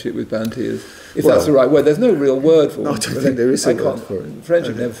your friendship with Bhante is, if that's the right word, there's no real word for it. I don't think there is a word for it.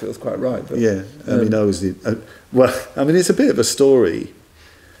 Friendship never feels quite right. But, I was it's a bit of a story.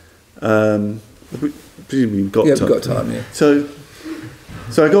 Presumably you've got time. We've got time, yeah. So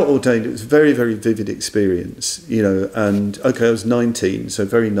I got ordained. It was a very, very vivid experience, and I was 19, so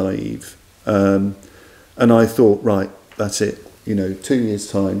very naive. And I thought, right, that's it. 2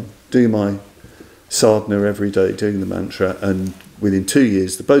 years' time, do my sadhana every day, doing the mantra, and within 2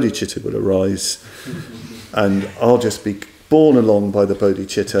 years the bodhicitta will arise, and I'll just be borne along by the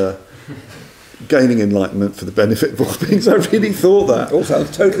bodhicitta, gaining enlightenment for the benefit of all things. I really thought that. All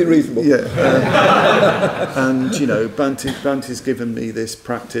sounds totally reasonable. Yeah. And, you know, Bhante's given me this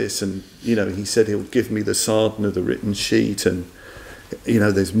practice, and, you know, he said he'll give me the sadhana, the written sheet, and, you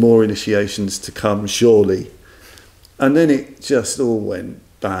know, there's more initiations to come, surely. And then it just all went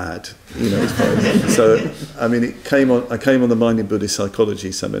bad, you know. So, I mean, I came on the Mind in Buddhist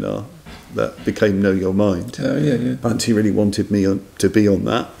Psychology seminar that became Know Your Mind. Oh, yeah, yeah. Bhante really wanted me to be on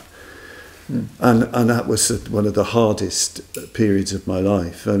that. And that was one of the hardest periods of my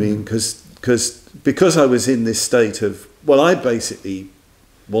life. I mean, because I was in this state of, well, I basically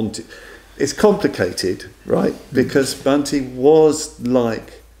wanted, it's complicated, right? Because Bhante was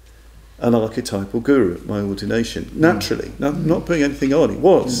like an archetypal guru at my ordination, naturally. I'm not putting anything on, he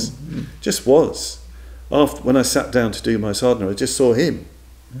was, just was. When I sat down to do my sadhana, I just saw him,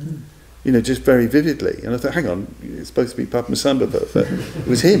 you know, just very vividly. And I thought, hang on, it's supposed to be Padmasambhava, but it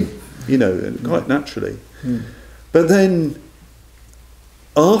was him. You know, and quite naturally. But then,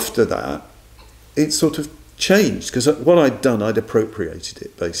 after that, it sort of changed, because what I'd done, I'd appropriated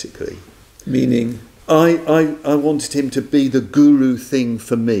it, basically. Meaning? I wanted him to be the guru thing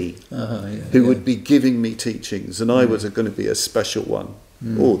for me, who would be giving me teachings, and I was going to be a special one.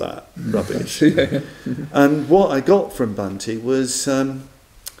 All that rubbish. And what I got from Bhante was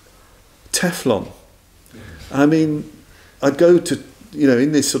Teflon. I mean, I'd go to, you know,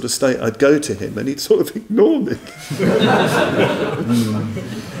 in this sort of state, I'd go to him and he'd sort of ignore me.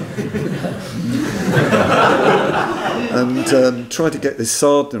 And try to get this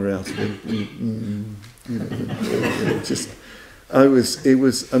sadhana out of him. You know, I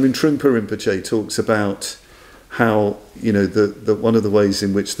mean, Trungpa Rinpoche talks about how, you know, the one of the ways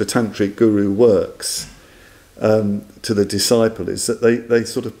in which the tantric guru works to the disciple is that they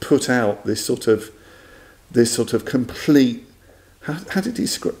sort of put out this sort of complete, how did he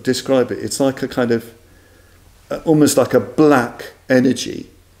describe it? It's like a kind of, almost like a black energy,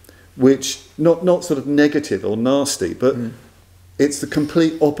 which, not sort of negative or nasty, but it's the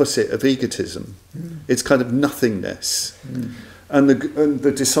complete opposite of egotism. It's kind of nothingness. And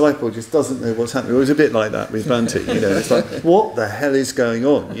the disciple just doesn't know what's happening. It was a bit like that with Bhante, you know. It's like, what the hell is going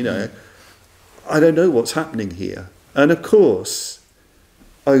on? You know, I don't know what's happening here. And of course,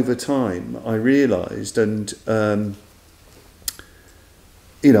 over time, I realised, and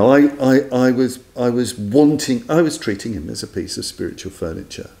you know, I was treating him as a piece of spiritual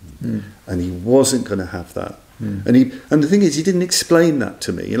furniture, and he wasn't going to have that. And the thing is, he didn't explain that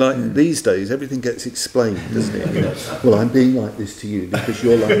to me. Like these days, everything gets explained, doesn't it? You know, well, I'm being like this to you because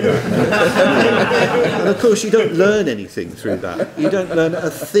you're like that. And of course, you don't learn anything through that. You don't learn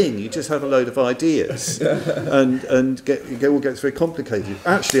a thing. You just have a load of ideas, and it all gets very complicated.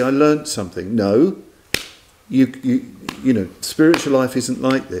 Actually, I learned something. No, you know, spiritual life isn't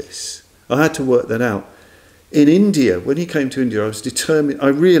like this. I had to work that out. In India, when he came to India, I was determined. I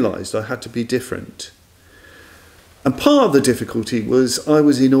realised I had to be different. And part of the difficulty was I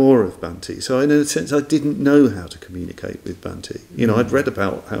was in awe of Bhante. So in a sense, I didn't know how to communicate with Bhante. You know, I'd read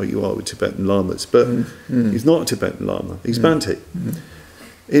about how you are with Tibetan Lamas, but he's not a Tibetan Lama, he's Bhante.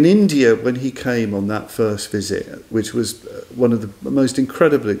 In India, when he came on that first visit, which was one of the most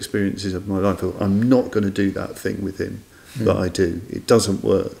incredible experiences of my life, I thought, I'm not going to do that thing with him that I do. It doesn't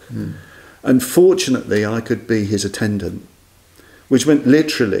work. And fortunately, I could be his attendant, which meant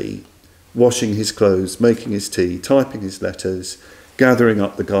literally washing his clothes, making his tea, typing his letters, gathering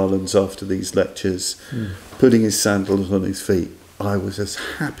up the garlands after these lectures, putting his sandals on his feet. I was as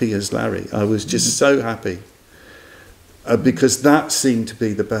happy as Larry. I was just so happy. Because that seemed to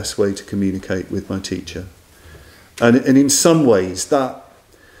be the best way to communicate with my teacher. And in some ways, that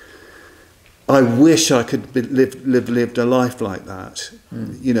I wish I could lived a life like that.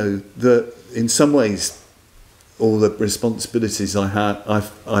 You know, that in some ways, all the responsibilities I had,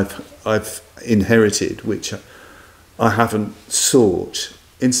 I've inherited, which I haven't sought.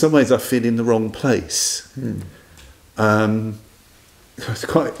 In some ways, I feel in the wrong place. It's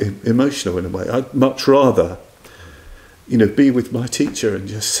quite emotional in a way. I'd much rather, you know, be with my teacher and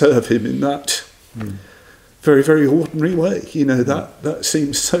just serve him in that very, very ordinary way. You know, that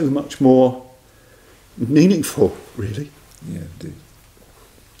seems so much more meaningful, really. Yeah, indeed.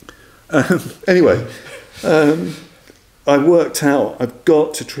 Anyway. I worked out I've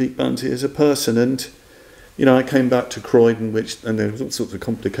got to treat Bhante as a person, and you know, I came back to Croydon, and there were all sorts of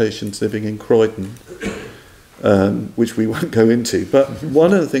complications living in Croydon, which we won't go into. But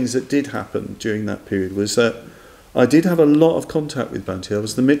one of the things that did happen during that period was that I did have a lot of contact with Bhante. I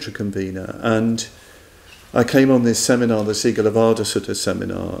was the Mitra convener, and I came on this seminar, the Sigalavada Sutta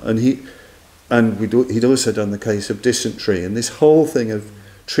seminar, and he'd also done the case of dysentery, and this whole thing of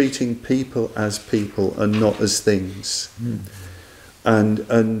treating people as people and not as things.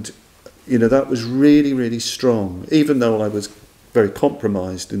 And you know, that was really, really strong, even though I was very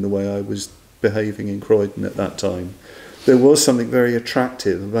compromised in the way I was behaving in Croydon at that time. There was something very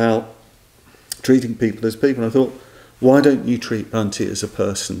attractive about treating people as people. And I thought, why don't you treat Bhante as a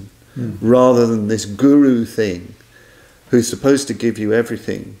person, rather than this guru thing who's supposed to give you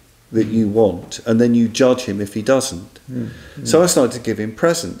everything that you want, and then you judge him if he doesn't. So I started to give him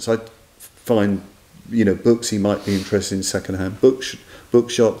presents. I'd find, you know, books he might be interested in, second-hand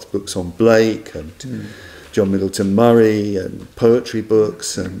bookshops, books on Blake and John Middleton Murray, and poetry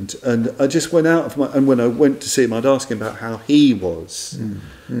books, and I just went out of my, and when I went to see him, I'd ask him about how he was,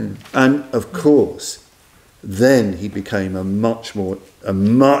 and of course, then he became a much more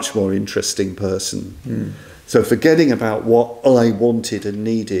interesting person. So forgetting about what I wanted and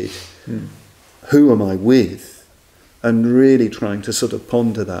needed, who am I with, and really trying to sort of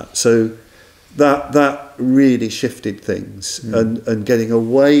ponder that. So that really shifted things, and getting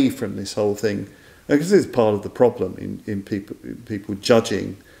away from this whole thing, because this is part of the problem in people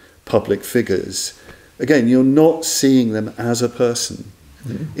judging public figures. Again, you're not seeing them as a person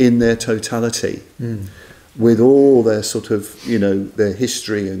in their totality, with all their sort of, you know, their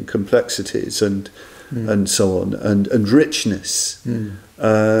history and complexities and so on, and richness, you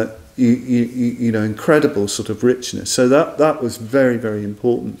know, incredible sort of richness. So that was very, very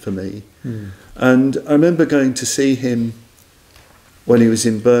important for me. And I remember going to see him when he was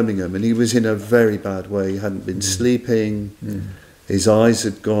in Birmingham, and he was in a very bad way. He hadn't been sleeping, his eyes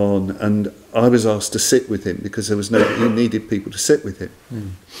had gone, and I was asked to sit with him because there was he needed people to sit with him.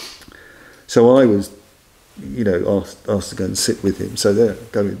 So I was, you know, asked to go and sit with him. So there,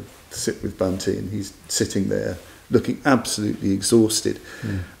 going to sit with Bhante, and he's sitting there looking absolutely exhausted.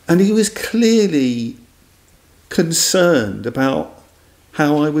 And he was clearly concerned about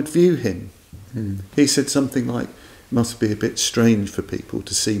how I would view him. He said something like, "It must be a bit strange for people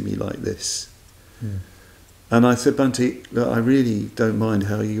to see me like this." And I said, "Bhante, look, I really don't mind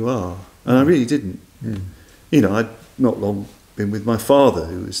how you are." And I really didn't. You know, I'd not long been with my father,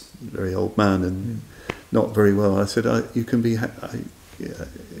 who was a very old man and not very well. I said, you can be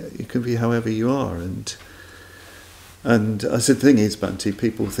however you are. And I said, the thing is, Bhante,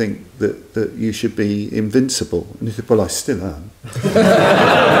 people think that you should be invincible. And he said, well, I still am.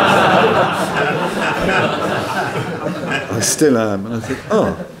 I still am. And I said,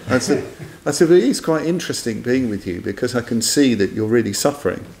 oh. I said, well, it's quite interesting being with you, because I can see that you're really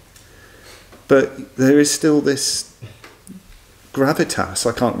suffering. But there is still this gravitas,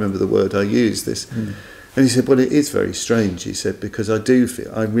 I can't remember the word I used, this. And he said, well, it is very strange, he said, because I do feel,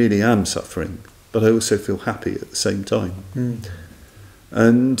 I really am suffering, but I also feel happy at the same time.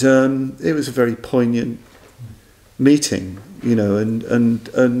 And it was a very poignant meeting, you know,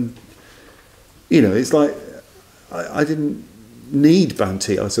 and you know, it's like, I didn't need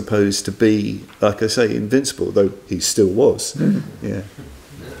Bhante, I suppose, to be, like I say, invincible, though he still was. Yeah.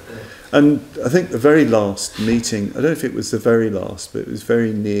 And I think the very last meeting, I don't know if it was the very last, but it was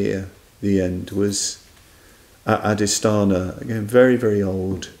very near the end, was at Adhisthana, again, very, very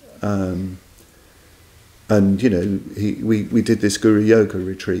old. And, you know, we did this Guru Yoga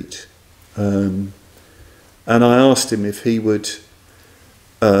retreat. And I asked him if he would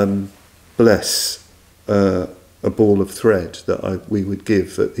bless a ball of thread that we would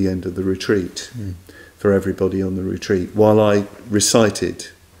give at the end of the retreat for everybody on the retreat, while I recited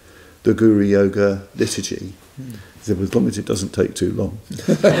the Guru Yoga liturgy. He said, well, as long as it doesn't take too long. I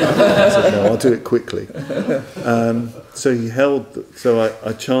said, no, I'll do it quickly. So he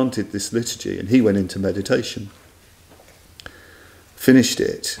I chanted this liturgy, and he went into meditation. Finished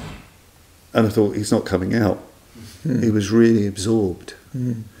it, and I thought, he's not coming out. He was really absorbed.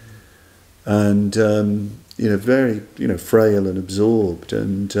 And, you know, very, you know, frail and absorbed.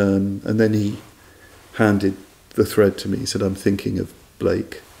 And then he handed the thread to me. He said, I'm thinking of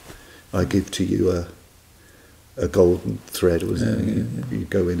Blake. I give to you a golden thread, or you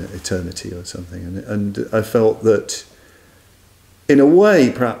go in at eternity or something. And I felt that, in a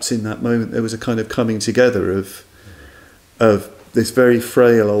way, perhaps in that moment, there was a kind of coming together of this very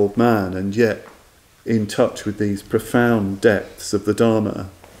frail old man, and yet in touch with these profound depths of the Dharma.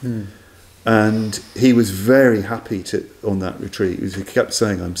 And he was very happy on that retreat. He kept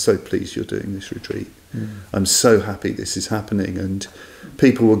saying, I'm so pleased you're doing this retreat. I'm so happy this is happening. And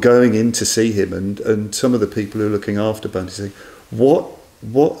people were going in to see him, and some of the people who were looking after Bhante saying,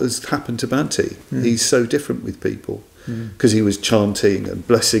 what has happened to Bhante? He's so different with people. because he was chanting and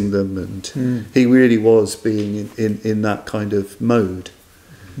blessing them, and he really was being in that kind of mode.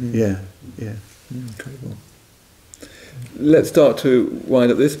 Yeah. Incredible. Let's start to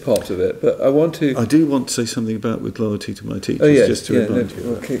wind up this part of it, but I do want to say something about with loyalty to my teachers, just to remind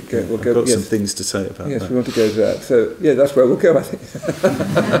you. I've got some things to say about that. Yes, we want to go to that. So, that's where we'll go, I think.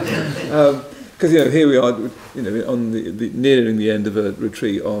 Because here we are, on the nearing the end of a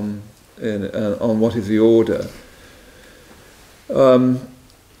retreat on what is the order.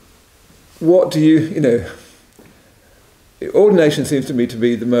 What do you ordination seems to me to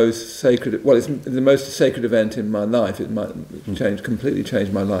be the most sacred. Well, it's the most sacred event in my life. It might completely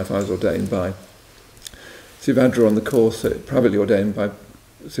change my life. I was ordained by Sivadra on the course, privately ordained by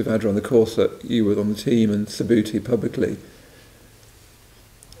Sivadra on the course that you were on the team, and Subhuti publicly.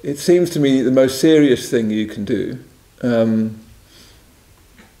 It seems to me the most serious thing you can do, in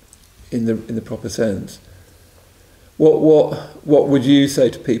the proper sense. What would you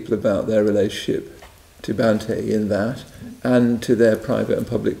say to people about their relationship to Bhante in that, and to their private and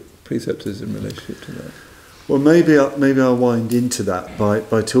public preceptors in relationship to that? Well, maybe I'll wind into that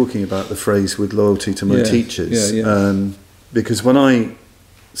by talking about the phrase "with loyalty to my teachers," because when I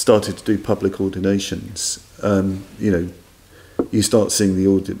started to do public ordinations, you start seeing the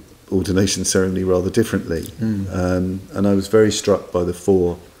ordination ceremony rather differently, and I was very struck by the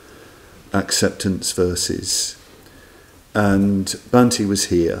 4 acceptance verses, and Bhante was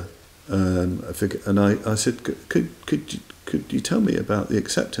here. I said, could you tell me about the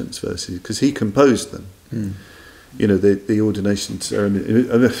acceptance verses? Because he composed them. The ordination ceremony.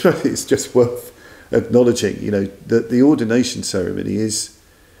 It's just worth acknowledging, that the ordination ceremony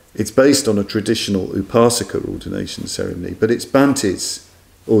it's based on a traditional Upasaka ordination ceremony, but it's Bhante's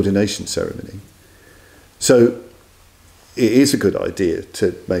ordination ceremony. So it is a good idea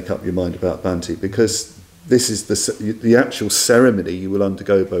to make up your mind about Bhante, because this is the actual ceremony you will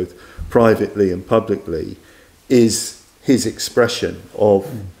undergo both privately and publicly is his expression of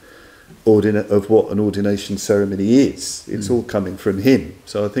what an ordination ceremony is. It's all coming from him.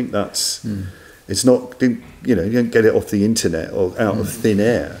 So I think that's it's not, you don't get it off the internet or out of thin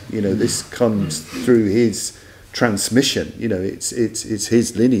air. This comes through his transmission. It's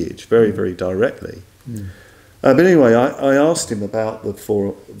his lineage very, very directly. But anyway, I asked him about the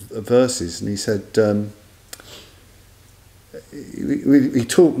 4 verses, and he said we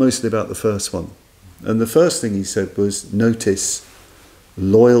talked mostly about the first one, and the first thing he said was, notice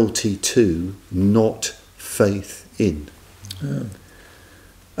loyalty to, not faith in.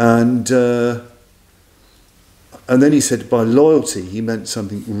 And then he said by loyalty he meant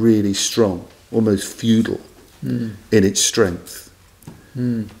something really strong, almost feudal in its strength.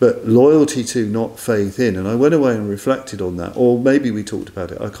 But loyalty to, not faith in. And I went away and reflected on that, or maybe we talked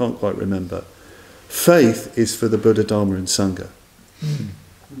about it, I can't quite remember. Faith is for the Buddha, Dharma and Sangha.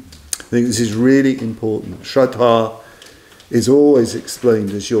 I think this is really important. Shraddha is always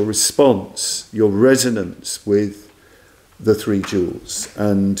explained as your response, your resonance with the 3 jewels,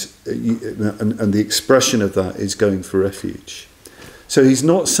 and the expression of that is going for refuge. So he's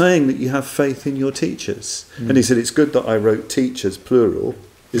not saying that you have faith in your teachers. And he said it's good that I wrote teachers plural,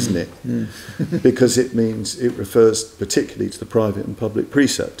 isn't it? Because it means it refers particularly to the private and public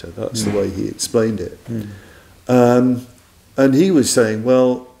preceptor. That's the way he explained it. And he was saying,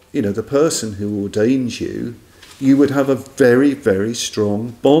 well, the person who ordains you, you would have a very, very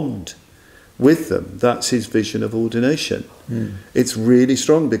strong bond with them. That's his vision of ordination. It's really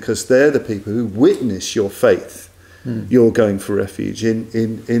strong because they're the people who witness your faith. You're going for refuge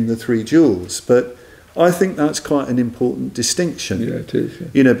in the 3 jewels. But I think that's quite an important distinction. Yeah, it is.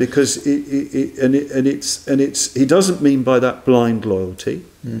 Yeah. Because he doesn't mean by that blind loyalty,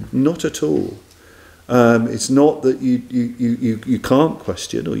 not at all. It's not that you can't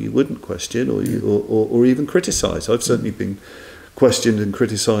question, or you wouldn't question, or even criticise. I've certainly been questioned and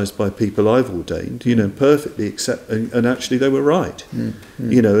criticised by people I've ordained, perfectly accept, and actually they were right.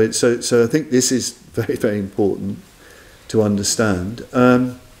 So I think this is very, very important to understand.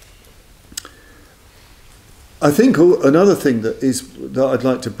 I think another thing that I'd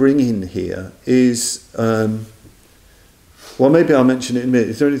like to bring in here is, well, maybe I'll mention it in a minute.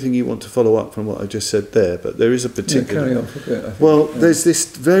 Is there anything you want to follow up from what I just said there? But there is a particular... carry on for a bit, I think. Well, there's this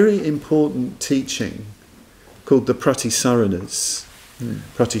very important teaching called the Pratisaranas.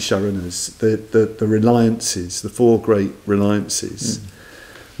 Pratisharanas, the reliances, the 4 great reliances,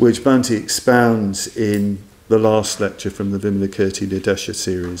 which Bhante expounds in the last lecture from the Vimalakirti Nidesha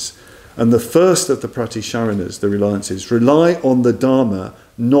series. And the first of the Pratisharanas, the reliances, rely on the Dharma,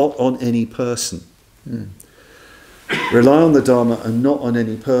 not on any person. Rely on the Dharma and not on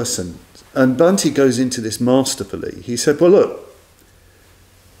any person. Bhante goes into this masterfully. He said, well, look,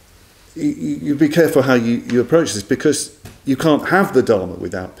 you be careful how you approach this, because you can't have the Dharma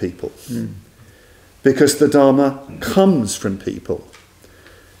without people. Because the Dharma comes from people.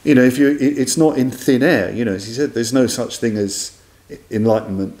 You know, it's not in thin air. You know, as he said, there's no such thing as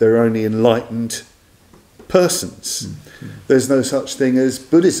enlightenment. There are only enlightened persons. There's no such thing as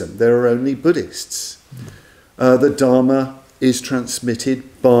Buddhism. There are only Buddhists. The Dharma is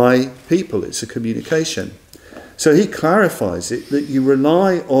transmitted by people. It's a communication. So he clarifies it that you can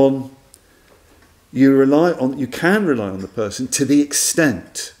rely on the person to the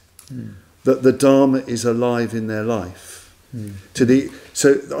extent that the Dharma is alive in their life.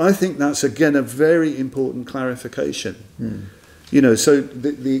 So I think that's again a very important clarification. You know, so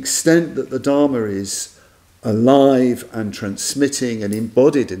the extent that the Dharma is alive and transmitting and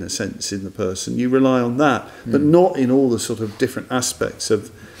embodied in a sense in the person, you rely on that, but not in all the sort of different aspects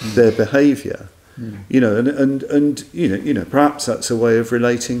of their behaviour. You know, and you know, perhaps that's a way of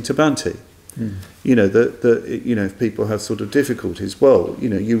relating to Bhante. You know, that you know, if people have sort of difficulties, well, you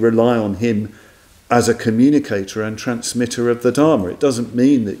know, you rely on him as a communicator and transmitter of the Dharma. It doesn't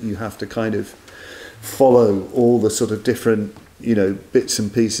mean that you have to kind of follow all the sort of different, you know, bits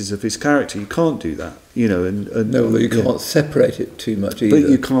and pieces of his character. You can't do that, you know. And no, you can't separate it too much either. But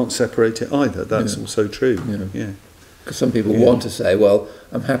you can't separate it either. That's also true. Yeah. Because some people want to say, well,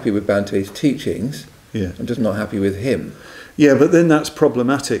 I'm happy with Bhante's teachings. I'm just not happy with him. Yeah, but then that's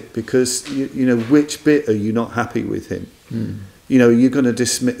problematic, because you know, which bit are you not happy with him? You know, you're going to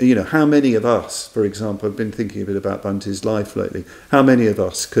dismiss. You know, how many of us, for example, I've been thinking a bit about Bhante's life lately. How many of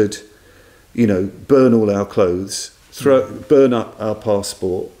us could, you know, burn all our clothes, burn up our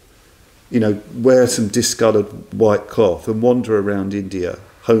passport, you know, wear some discoloured white cloth and wander around India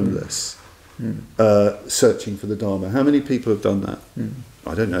homeless, searching for the Dharma? How many people have done that?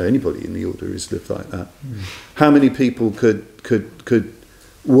 I don't know anybody in the order who's lived like that. How many people could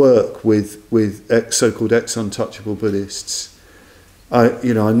work with so-called ex-untouchable Buddhists? I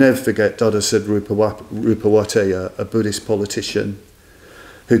never forget Dada said Rimpoche, a Buddhist politician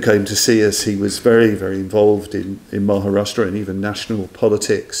who came to see us. He was very, very involved in Maharashtra and even national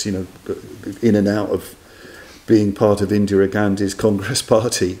politics, you know, in and out of being part of Indira Gandhi's Congress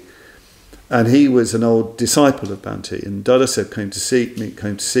party. And he was an old disciple of Bhante. And Dada said came to see me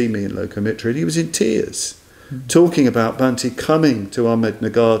in Lokamitra, and he was in tears, talking about Bhante coming to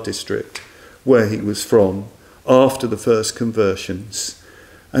Ahmednagar district, where he was from, after the first conversions.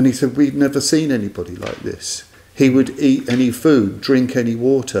 And he said, we've never seen anybody like this. He would eat any food, drink any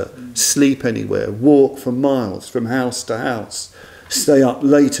water, sleep anywhere, walk for miles from house to house, stay up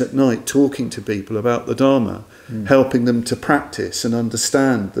late at night talking to people about the Dharma, helping them to practice and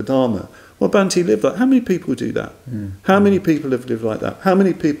understand the Dharma. Well, Bhante lived like, how many people do that? How many people have lived like that? How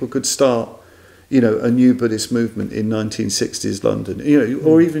many people could start, you know, a new Buddhist movement in 1960s London? You know,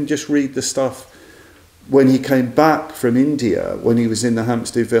 or even just read the stuff when he came back from India, when he was in the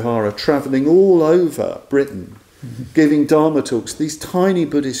Hampstead Vihara, travelling all over Britain, giving Dharma talks, these tiny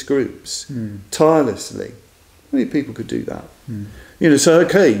Buddhist groups, tirelessly. How many people could do that? You know, so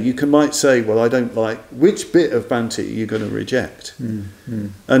okay, you might say, well, I don't like, which bit of Bhante are you going to reject?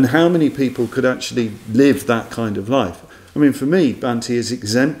 And how many people could actually live that kind of life? I mean, for me, Bhante has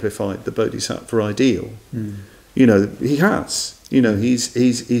exemplified the Bodhisattva ideal. You know, he has. You know,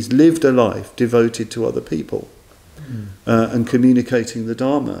 he's lived a life devoted to other people and communicating the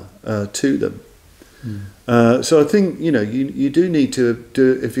Dharma to them. So I think, you know, you do need to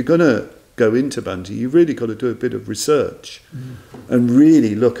do, if you're going to go into Bhante, you've really got to do a bit of research and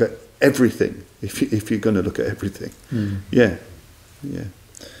really look at everything, if you're going to look at everything. Yeah.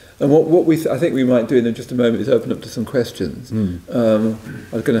 And what I think we might do in just a moment is open up to some questions. I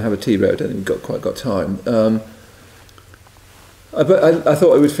was going to have a tea break, I don't think we've quite got time. But I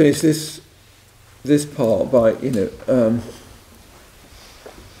thought I would finish this part by, you know,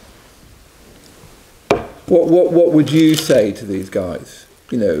 what would you say to these guys,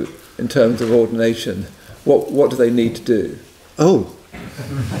 you know, in terms of ordination? What do they need to do? Oh.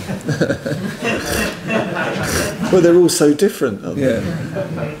 Well, they're all so different, aren't they?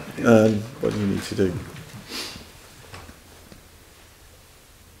 What do you need to do?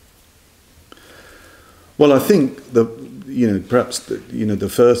 Well, I think perhaps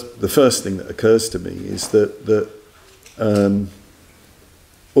the first thing that occurs to me is that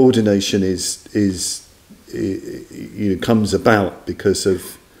ordination is comes about because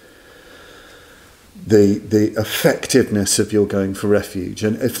of the effectiveness of your going for refuge,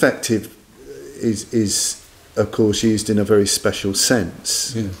 and effective is of course used in a very special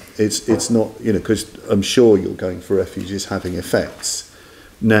sense. It's not, because I'm sure your going for refuge is having effects,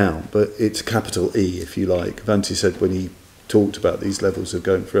 now, but it's capital E, if you like. Bhante said when he talked about these levels of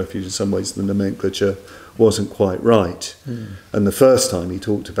going for refuge, in some ways the nomenclature wasn't quite right. And the first time he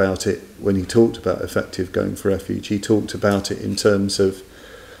talked about it, when he talked about effective going for refuge, he talked about it in terms of,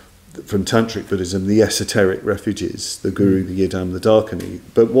 from Tantric Buddhism, the esoteric refuges, the Guru, the Yidam, the Dakini.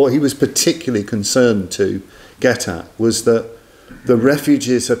 But what he was particularly concerned to get at was that the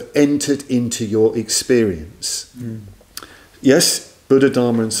refuges have entered into your experience. Yes, Buddha,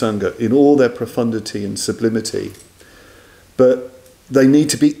 Dharma and Sangha, in all their profundity and sublimity, but they need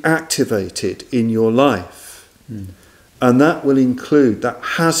to be activated in your life. And that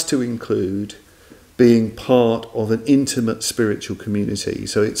has to include being part of an intimate spiritual community.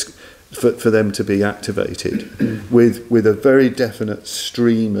 So it's for them to be activated with a very definite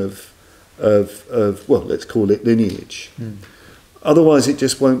stream of well, let's call it lineage. Otherwise it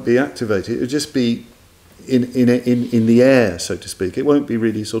just won't be activated. It'll just be in the air, so to speak. It won't be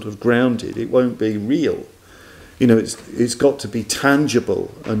really sort of grounded. It won't be real. You know, it's got to be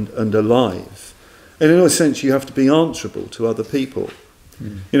tangible and alive. And in a sense, you have to be answerable to other people.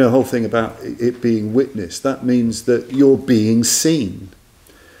 You know, the whole thing about it being witnessed, that means that you're being seen.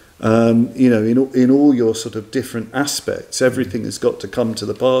 You know, in all your sort of different aspects, everything has got to come to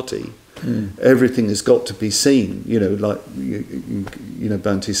the party. Everything has got to be seen. You know, like you know,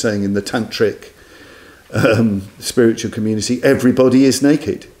 Bhante's saying in the tantric spiritual community, everybody is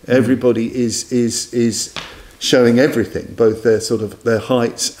naked. Everybody is showing everything, both their sort of their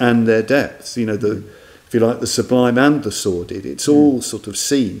heights and their depths. You know, if you like, the sublime and the sordid. It's all sort of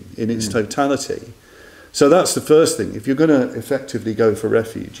seen in its totality. So that's the first thing. If you're going to effectively go for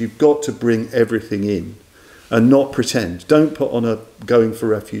refuge, you've got to bring everything in and not pretend. Don't put on a going for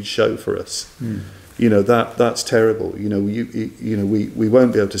refuge show for us. You know, that's terrible. You know, we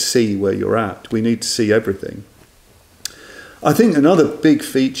won't be able to see where you're at. We need to see everything. I think another big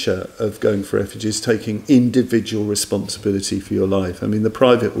feature of going for refuge is taking individual responsibility for your life. I mean, the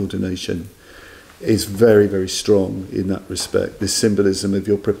private ordination is very, very strong in that respect. This symbolism of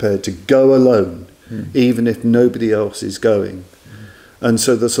you're prepared to go alone, even if nobody else is going. And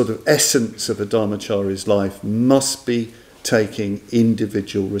so the sort of essence of a Dharmachari's life must be taking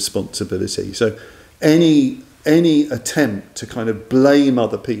individual responsibility. So any attempt to kind of blame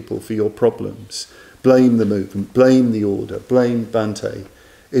other people for your problems, blame the movement, blame the order, blame Bhante,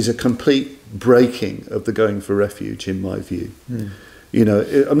 is a complete breaking of the going for refuge, in my view. You know,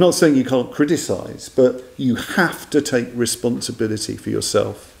 I'm not saying you can't criticise, but you have to take responsibility for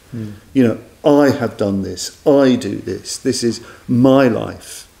yourself. You know, I have done this, I do this, this is my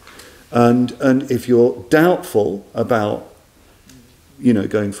life. And if you're doubtful about, you know,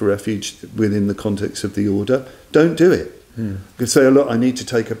 going for refuge within the context of the order, don't do it. You can say, oh, look, I need to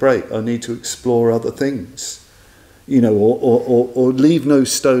take a break, I need to explore other things, you know, or leave no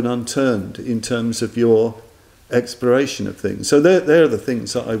stone unturned in terms of your exploration of things. So they're the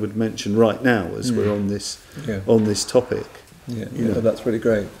things that I would mention right now as we're on this topic. Yeah, that's really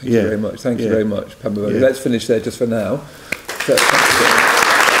great. Thank you very much. Thank you very much, Padmavajra. Let's finish there just for now. So,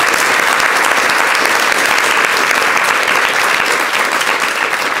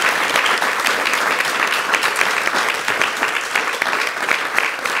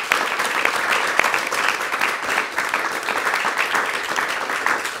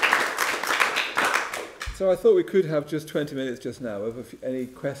 So I thought we could have just 20 minutes just now of any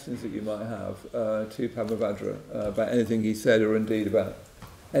questions that you might have to Padmavajra about anything he said, or indeed about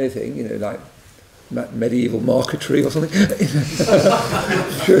anything, you know, like medieval marquetry or something.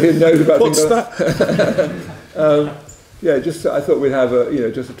 Sure he knows about What's things that? Yeah, just I thought we'd have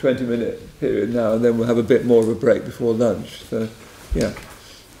just a 20-minute period now, and then we'll have a bit more of a break before lunch. So, yeah.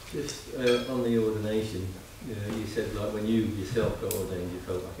 Just on the ordination, you said like when you yourself got ordained, you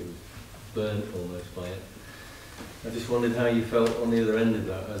felt like it was burnt almost by it. I just wondered how you felt on the other end of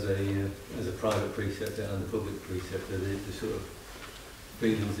that as a private preceptor and a public preceptor, the sort of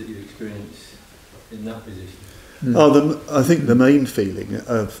feelings that you experience in that position. I think the main feeling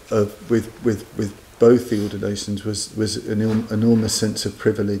with both the ordinations was an enormous sense of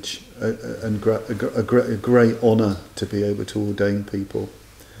privilege and a great honour to be able to ordain people.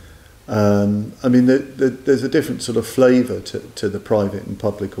 I mean, there's a different sort of flavour to the private and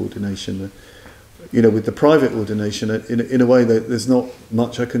public ordination. You know, with the private ordination, in a way, there's not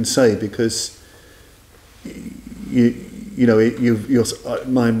much I can say, because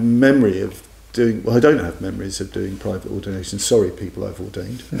my memory of doing, well, I don't have memories of doing private ordination. Sorry, people I've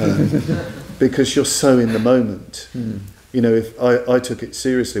ordained, because you're so in the moment. You know, if I took it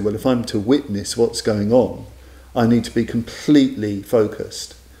seriously, well, if I'm to witness what's going on, I need to be completely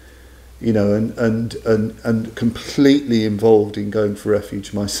focused. you know, and completely involved in going for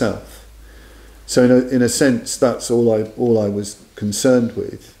refuge myself. So in a sense, that's all I was concerned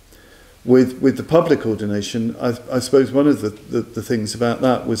with. With the public ordination, I suppose one of the things about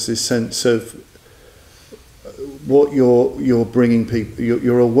that was this sense of what you're bringing people.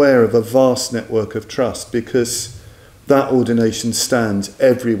 You're aware of a vast network of trust, because that ordination stands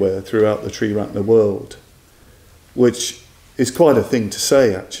everywhere throughout the Triratna world, which is quite a thing to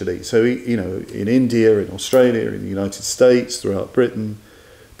say, actually. So, you know, in India, in Australia, in the United States, throughout Britain,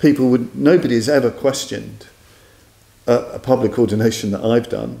 nobody has ever questioned a public ordination that I've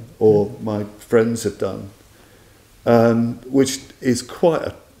done or my friends have done, which is quite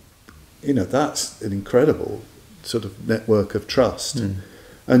a, you know, that's an incredible sort of network of trust.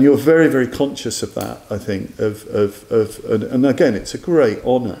 And you're very, very conscious of that, I think, and again, it's a great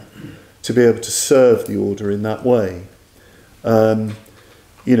honour to be able to serve the order in that way.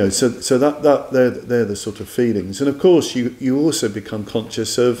 You know, so that they're the sort of feelings. And of course, you also become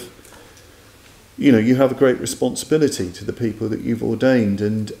conscious of, you know, you have a great responsibility to the people that you've ordained.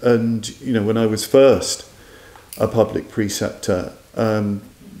 And you know, when I was first a public preceptor,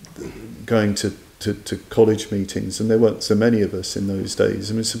 going to college meetings, and there weren't so many of us in those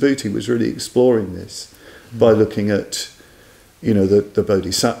days. I mean, Subhuti was really exploring this by looking at, you know, the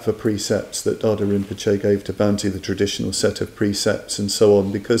Bodhisattva precepts that Dhardo Rimpoche gave to Bhante, the traditional set of precepts and so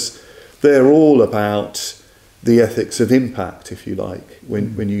on, because they're all about the ethics of impact, if you like,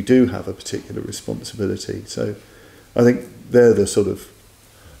 when you do have a particular responsibility. So I think they're the sort of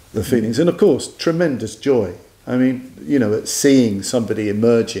the feelings. And of course, tremendous joy. I mean, you know, at seeing somebody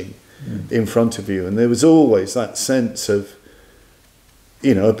emerging in front of you, and there was always that sense of,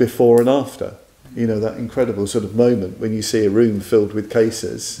 you know, a before and after, you know, that incredible sort of moment when you see a room filled with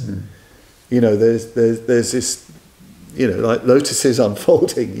cases. You know, there's this, you know, like lotuses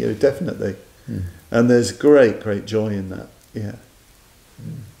unfolding, you know, definitely. And there's great joy in that. Yeah.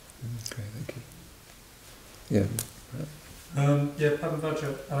 Okay, thank you. Yeah.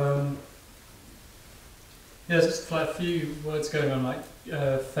 Padmavajra. There's just like a few words going on, like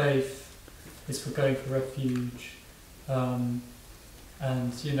faith is for going for refuge, and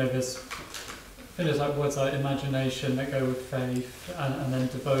you know, I think there's like words like imagination that go with faith, and then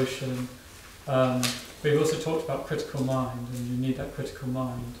devotion. We've also talked about critical mind, and you need that critical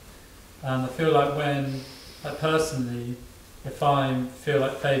mind. And I feel like when, like personally, if I feel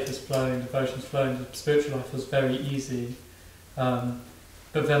like faith is flowing, devotion is flowing, the spiritual life feels very easy.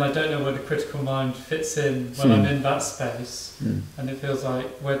 But then I don't know where the critical mind fits in when I'm in that space, and it feels like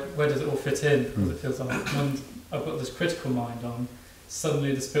where does it all fit in? Because it feels like when I've got this critical mind on,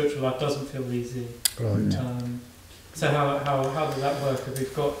 suddenly the spiritual life doesn't feel easy. Right. So how does that work?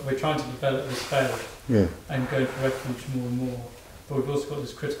 If we're trying to develop this faith and go for refuge more and more, but we've also got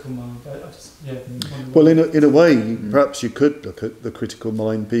this critical mind. Well, in a way, perhaps you could look at the critical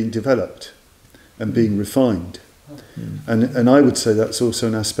mind being developed and being refined. And I would say that's also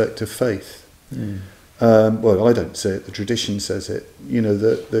an aspect of faith. Well, I don't say it, the tradition says it, you know,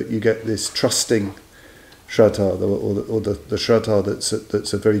 that you get this trusting Shraddha, or the Shraddha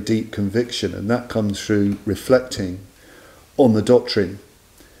that's a very deep conviction, and that comes through reflecting on the doctrine.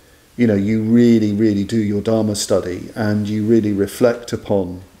 You know, you really, really do your Dharma study, and you really reflect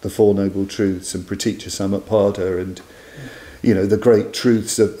upon the Four Noble Truths and Praticca Samutpada and, you know, the great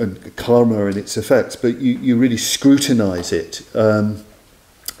truths of and karma and its effects, but you really scrutinise it.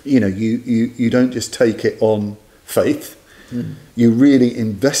 You know, you don't just take it on faith. You really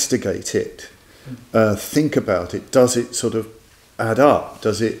investigate it, think about it. Does it sort of add up?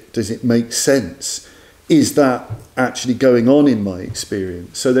 Does it make sense? Is that actually going on in my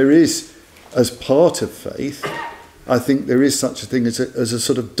experience? So there is, as part of faith, I think there is such a thing as a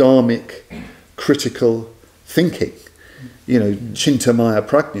sort of dharmic, critical thinking. You know, Chintamaya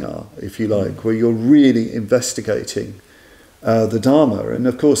Prajna, if you like, where you're really investigating the Dharma. And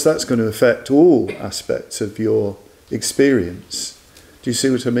of course, that's going to affect all aspects of your experience. Do you see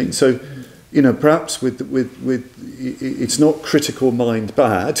what I mean? So, you know, perhaps with it's not critical mind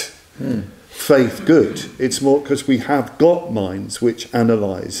bad, faith good. It's more because we have got minds which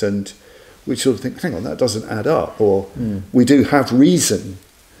analyse and which sort of think, hang on, that doesn't add up, or we do have reason.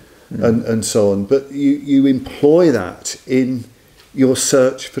 And so on, but you employ that in your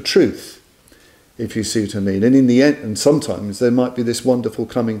search for truth, if you see what I mean. And in the end, and sometimes there might be this wonderful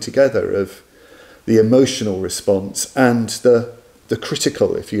coming together of the emotional response and the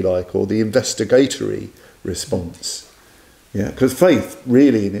critical, if you like, or the investigatory response. Yeah, because faith,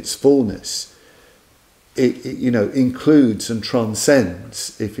 really, in its fullness, it you know, includes and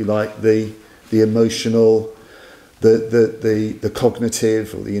transcends, if you like, the emotional the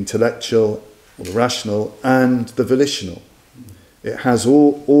cognitive or the intellectual or the rational and the volitional. It has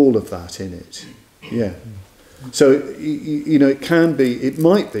all of that in it. Yeah. So, you know, it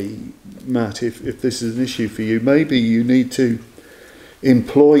might be, Matt, if this is an issue for you, maybe you need to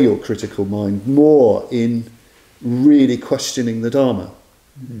employ your critical mind more in really questioning the Dharma,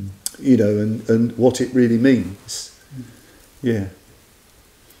 you know, and what it really means. Yeah.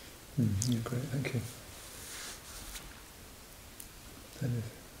 Yeah, great, thank you.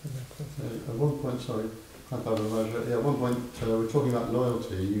 At one point, sorry, Padmavajra, at one point we're talking about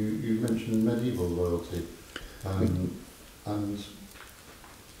loyalty. You mentioned medieval loyalty, and I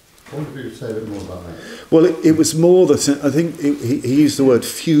wonder if you could say a bit more about that. Well, it was more that I think he used the word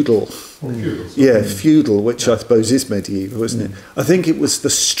feudal. Feudal. Yeah, feudal, which I suppose is medieval, isn't it? I think it was the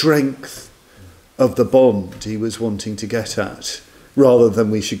strength of the bond he was wanting to get at, rather than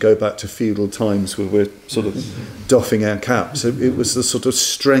we should go back to feudal times where we're sort of doffing our caps. It was the sort of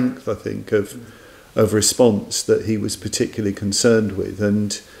strength, I think, of response that he was particularly concerned with,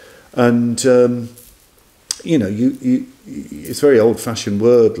 and you know, it's a very old-fashioned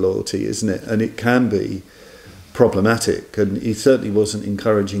word, loyalty, isn't it? And it can be problematic, and he certainly wasn't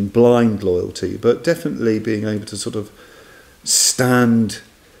encouraging blind loyalty, but definitely being able to sort of stand,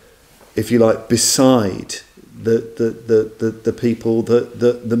 if you like, beside the people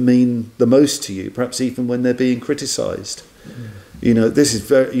that mean the most to you, perhaps even when they're being criticised. You know, this is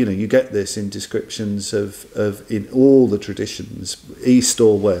very, you know, you get this in descriptions of in all the traditions, East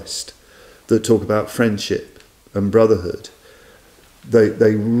or West, that talk about friendship and brotherhood.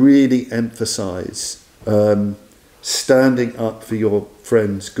 They really emphasise standing up for your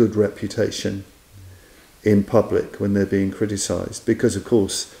friend's good reputation in public when they're being criticised, because of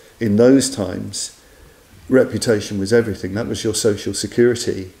course in those times reputation was everything. That was your social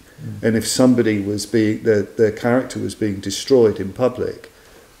security. And if somebody was their character was being destroyed in public,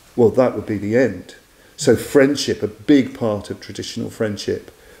 well, that would be the end. So friendship, a big part of traditional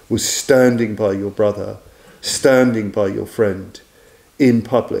friendship, was standing by your brother, standing by your friend in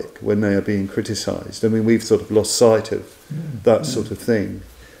public when they are being criticised. I mean, we've sort of lost sight of that sort of thing.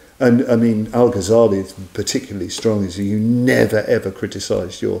 And I mean, Al-Ghazali is particularly strong, is you never ever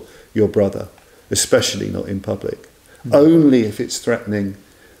criticise your brother, especially not in public. Only if it's threatening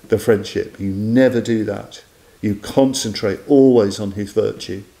the friendship. You never do that. You concentrate always on his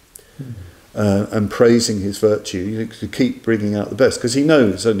virtue and praising his virtue. You keep bringing out the best, because he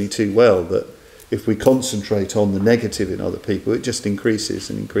knows only too well that if we concentrate on the negative in other people, it just increases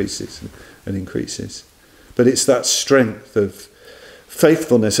and increases and increases. But it's that strength of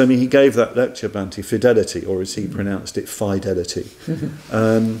faithfulness. I mean, he gave that lecture, Bhante, fidelity, or as he pronounced it, fidelity.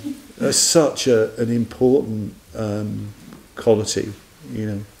 Such an important quality, you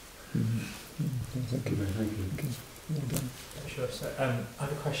know. Thank you. Sure. So I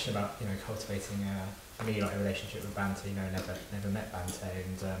have a question about, you know, cultivating a relationship with Bhante. You know, never met Bhante,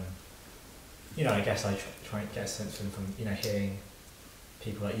 and you know, I guess I try and get a sense from you know, hearing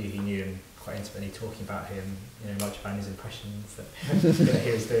people like you who knew him quite intimately talking about him. You know, much about his impressions that you know,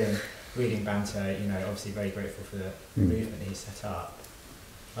 he was doing, reading Bhante. You know, obviously very grateful for the movement he set up.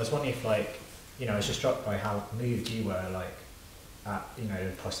 I was wondering if, like, you know, I was just struck by how moved you were, like, at, you know,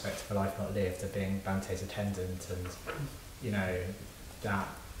 the prospect of a life not lived, of being Bhante's attendant, and, you know, that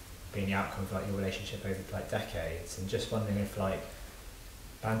being the outcome of, like, your relationship over, like, decades, and just wondering if, like,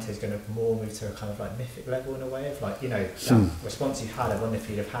 Bhante's going to more move to a kind of, like, mythic level in a way of, like, you know, that response you had. I wonder if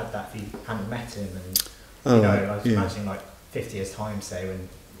you'd have had that if you hadn't met him, and, you know, I was imagining, like, 50 years' time, say, when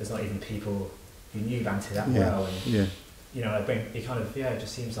there's not even people who knew Bhante that well, and, you know, it kind of, it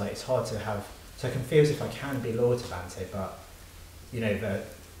just seems like it's hard to have, so I can feel as if I can be loyal to Bhante, but, you know, the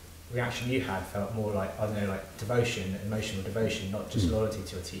reaction you had felt more like, I don't know, like devotion, emotional devotion, not just loyalty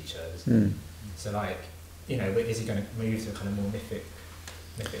to your teachers. So, like, you know, is he going to move to a kind of more mythic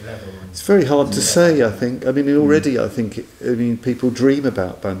level? It's very hard to say, I think. I mean, already I think, people dream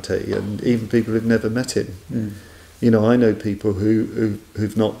about Bhante, and even people who've never met him. You know, I know people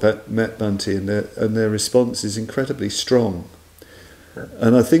who've not met Bhante, and their response is incredibly strong.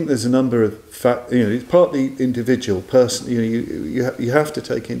 And I think there's a number of it's partly individual, personal. You know, you have to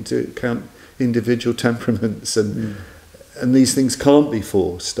take into account individual temperaments, and these things can't be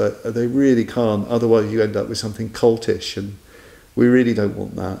forced. They really can't. Otherwise, you end up with something cultish, and we really don't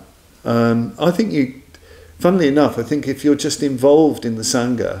want that. I think funnily enough, I think if you're just involved in the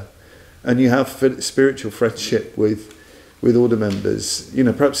Sangha and you have spiritual friendship with order members, you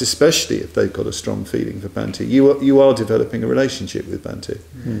know, perhaps especially if they've got a strong feeling for Bhante, you are developing a relationship with Bhante,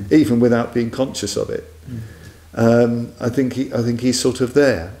 even without being conscious of it. I think he's sort of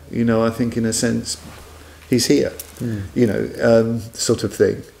there. You know, I think in a sense he's here. you know, sort of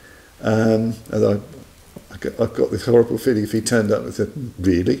thing. And I've got this horrible feeling if he turned up and said,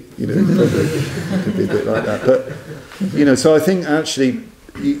 really? You know, probably could be a bit like that. But, you know, so I think actually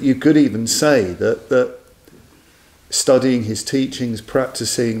you could even say that studying his teachings,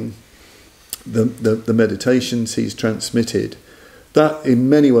 practicing the meditations he's transmitted, that in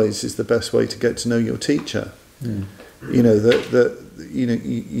many ways is the best way to get to know your teacher. You know,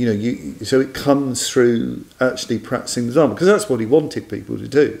 so it comes through actually practicing the Dharma, because that's what he wanted people to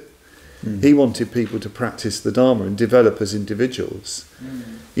do. He wanted people to practice the Dharma and develop as individuals.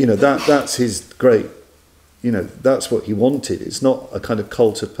 You know, that's his great, you know, that's what he wanted. It's not a kind of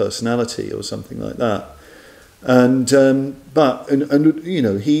cult of personality or something like that. And but you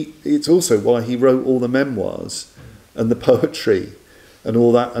know, it's also why he wrote all the memoirs and the poetry and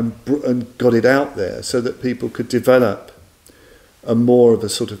all that, and got it out there so that people could develop a more of a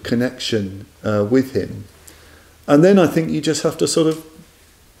sort of connection with him. And then I think you just have to sort of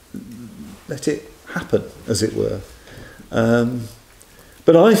let it happen, as it were.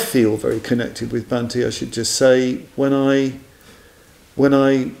 But I feel very connected with Bhante, I should just say, when I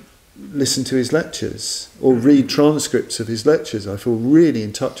listen to his lectures or read transcripts of his lectures, I feel really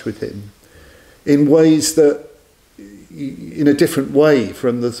in touch with him in ways that, in a different way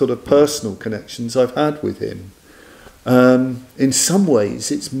from the sort of personal connections I've had with him. In some ways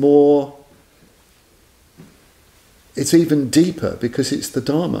it's even deeper because it's the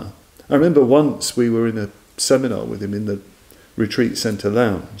Dharma. I remember once we were in a seminar with him in the retreat centre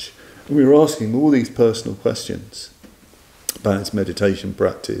lounge, and we were asking him all these personal questions about his meditation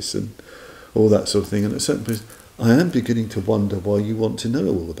practice and all that sort of thing, and at a certain point, I am beginning to wonder why you want to know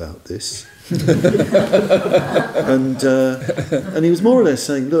all about this. And he was more or less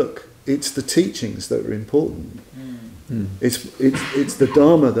saying, look, it's the teachings that are important. It's the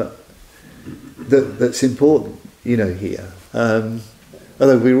Dharma that's important, you know, here.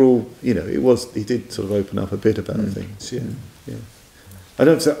 Although we were all, you know, he did sort of open up a bit about things, yeah. I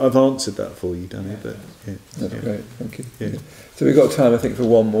don't think I've answered that for you, Danny, but yeah. That's great, thank you. Yeah. So we've got time, I think, for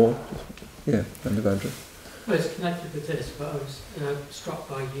one more. Yeah, Padmavajra. Well, it's connected with this, but I was struck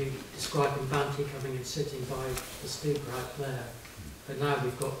by you describing Bhante coming and sitting by the stupa out there. But now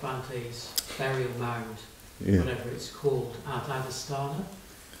we've got Bhante's burial mound, whatever it's called, at Adhisthana.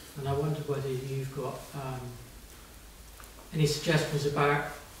 And I wondered whether you've got any suggestions about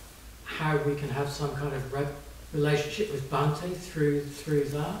how we can have some kind of relationship with Bhante through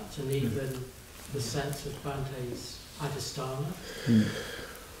that, and even the sense of Bhante's Adhisthana.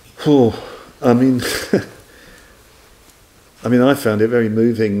 I mean, I found it very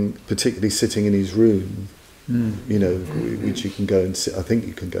moving, particularly sitting in his room, you know, which you can go and sit. I think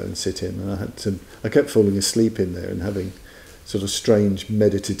you can go and sit in. And I kept falling asleep in there and having sort of strange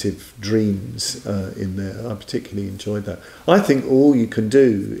meditative dreams in there. I particularly enjoyed that. I think all you can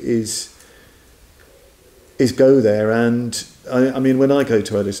do is go there, and I mean, when I go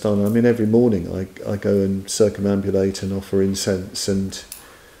to Adhisthana, I mean, every morning I go and circumambulate and offer incense, and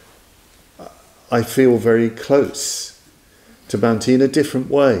I feel very close to Bhante in a different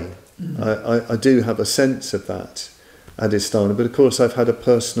way. I do have a sense of that Adhisthana, but of course I've had a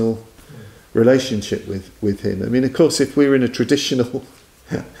personal relationship with him. I mean, of course, if we were in a traditional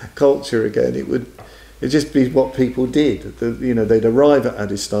culture again, it'd just be what people did. You know, they'd arrive at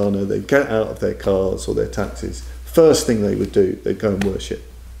Adhisthana, they'd get out of their cars or their taxis. First thing they would do, they'd go and worship.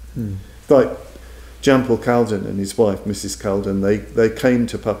 Like Jampal Calden and his wife, Mrs. Calden, they came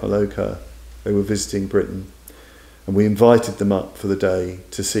to Papaloka. They were visiting Britain, and we invited them up for the day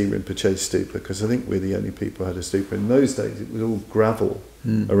to see Rinpoche's stupa, because I think we're the only people who had a stupa. In those days, it was all gravel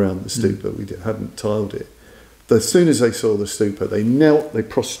around the stupa. We hadn't tiled it. But as soon as they saw the stupa, they knelt, they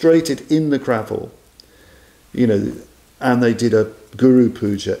prostrated in the gravel, you know, and they did a guru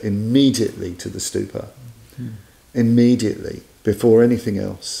puja immediately to the stupa. Immediately, before anything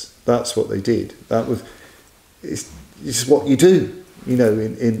else. That's what they did. It's what you do. You know,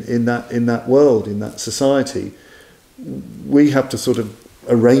 in that world, in that society, we have to sort of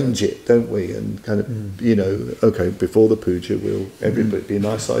arrange it, don't we? And kind of, you know, okay, before the puja, everybody be a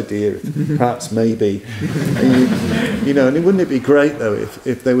nice idea, perhaps, maybe, you know. And wouldn't it be great though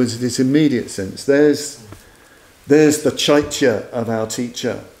if there was this immediate sense? There's the chaitya of our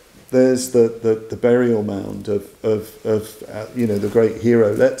teacher. There's the burial mound of you know, the great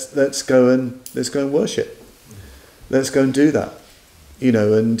hero. Let's go and worship. Let's go and do that. You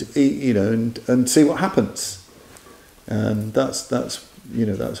know, and see what happens. And that's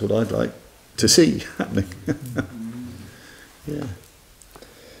what I'd like to see happening. Yeah,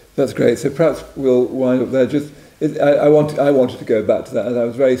 that's great. So perhaps we'll wind up there. Just I wanted to go back to that, and I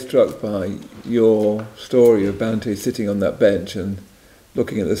was very struck by your story of Bhante sitting on that bench and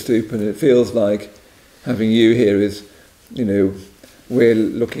looking at the stupa, and it feels like having you here is, we're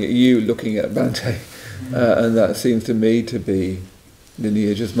looking at you looking at Bhante, and that seems to me to be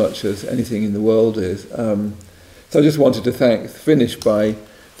lineage as much as anything in the world is. So I just wanted to finish by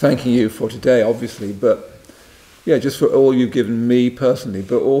thanking you for today, obviously, but just for all you've given me personally,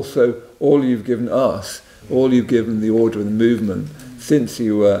 but also all you've given us, all you've given the order and the movement since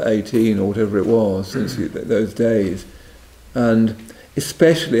you were 18 or whatever it was, since those days. And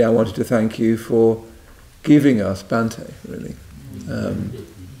especially I wanted to thank you for giving us Bhante, really,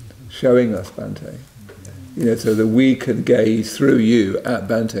 showing us Bhante, so that we can gaze through you at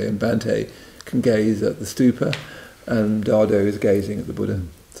Bhante, and Bhante can gaze at the stupa, and Dhardo is gazing at the Buddha.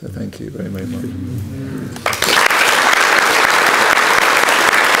 So thank you very, very much.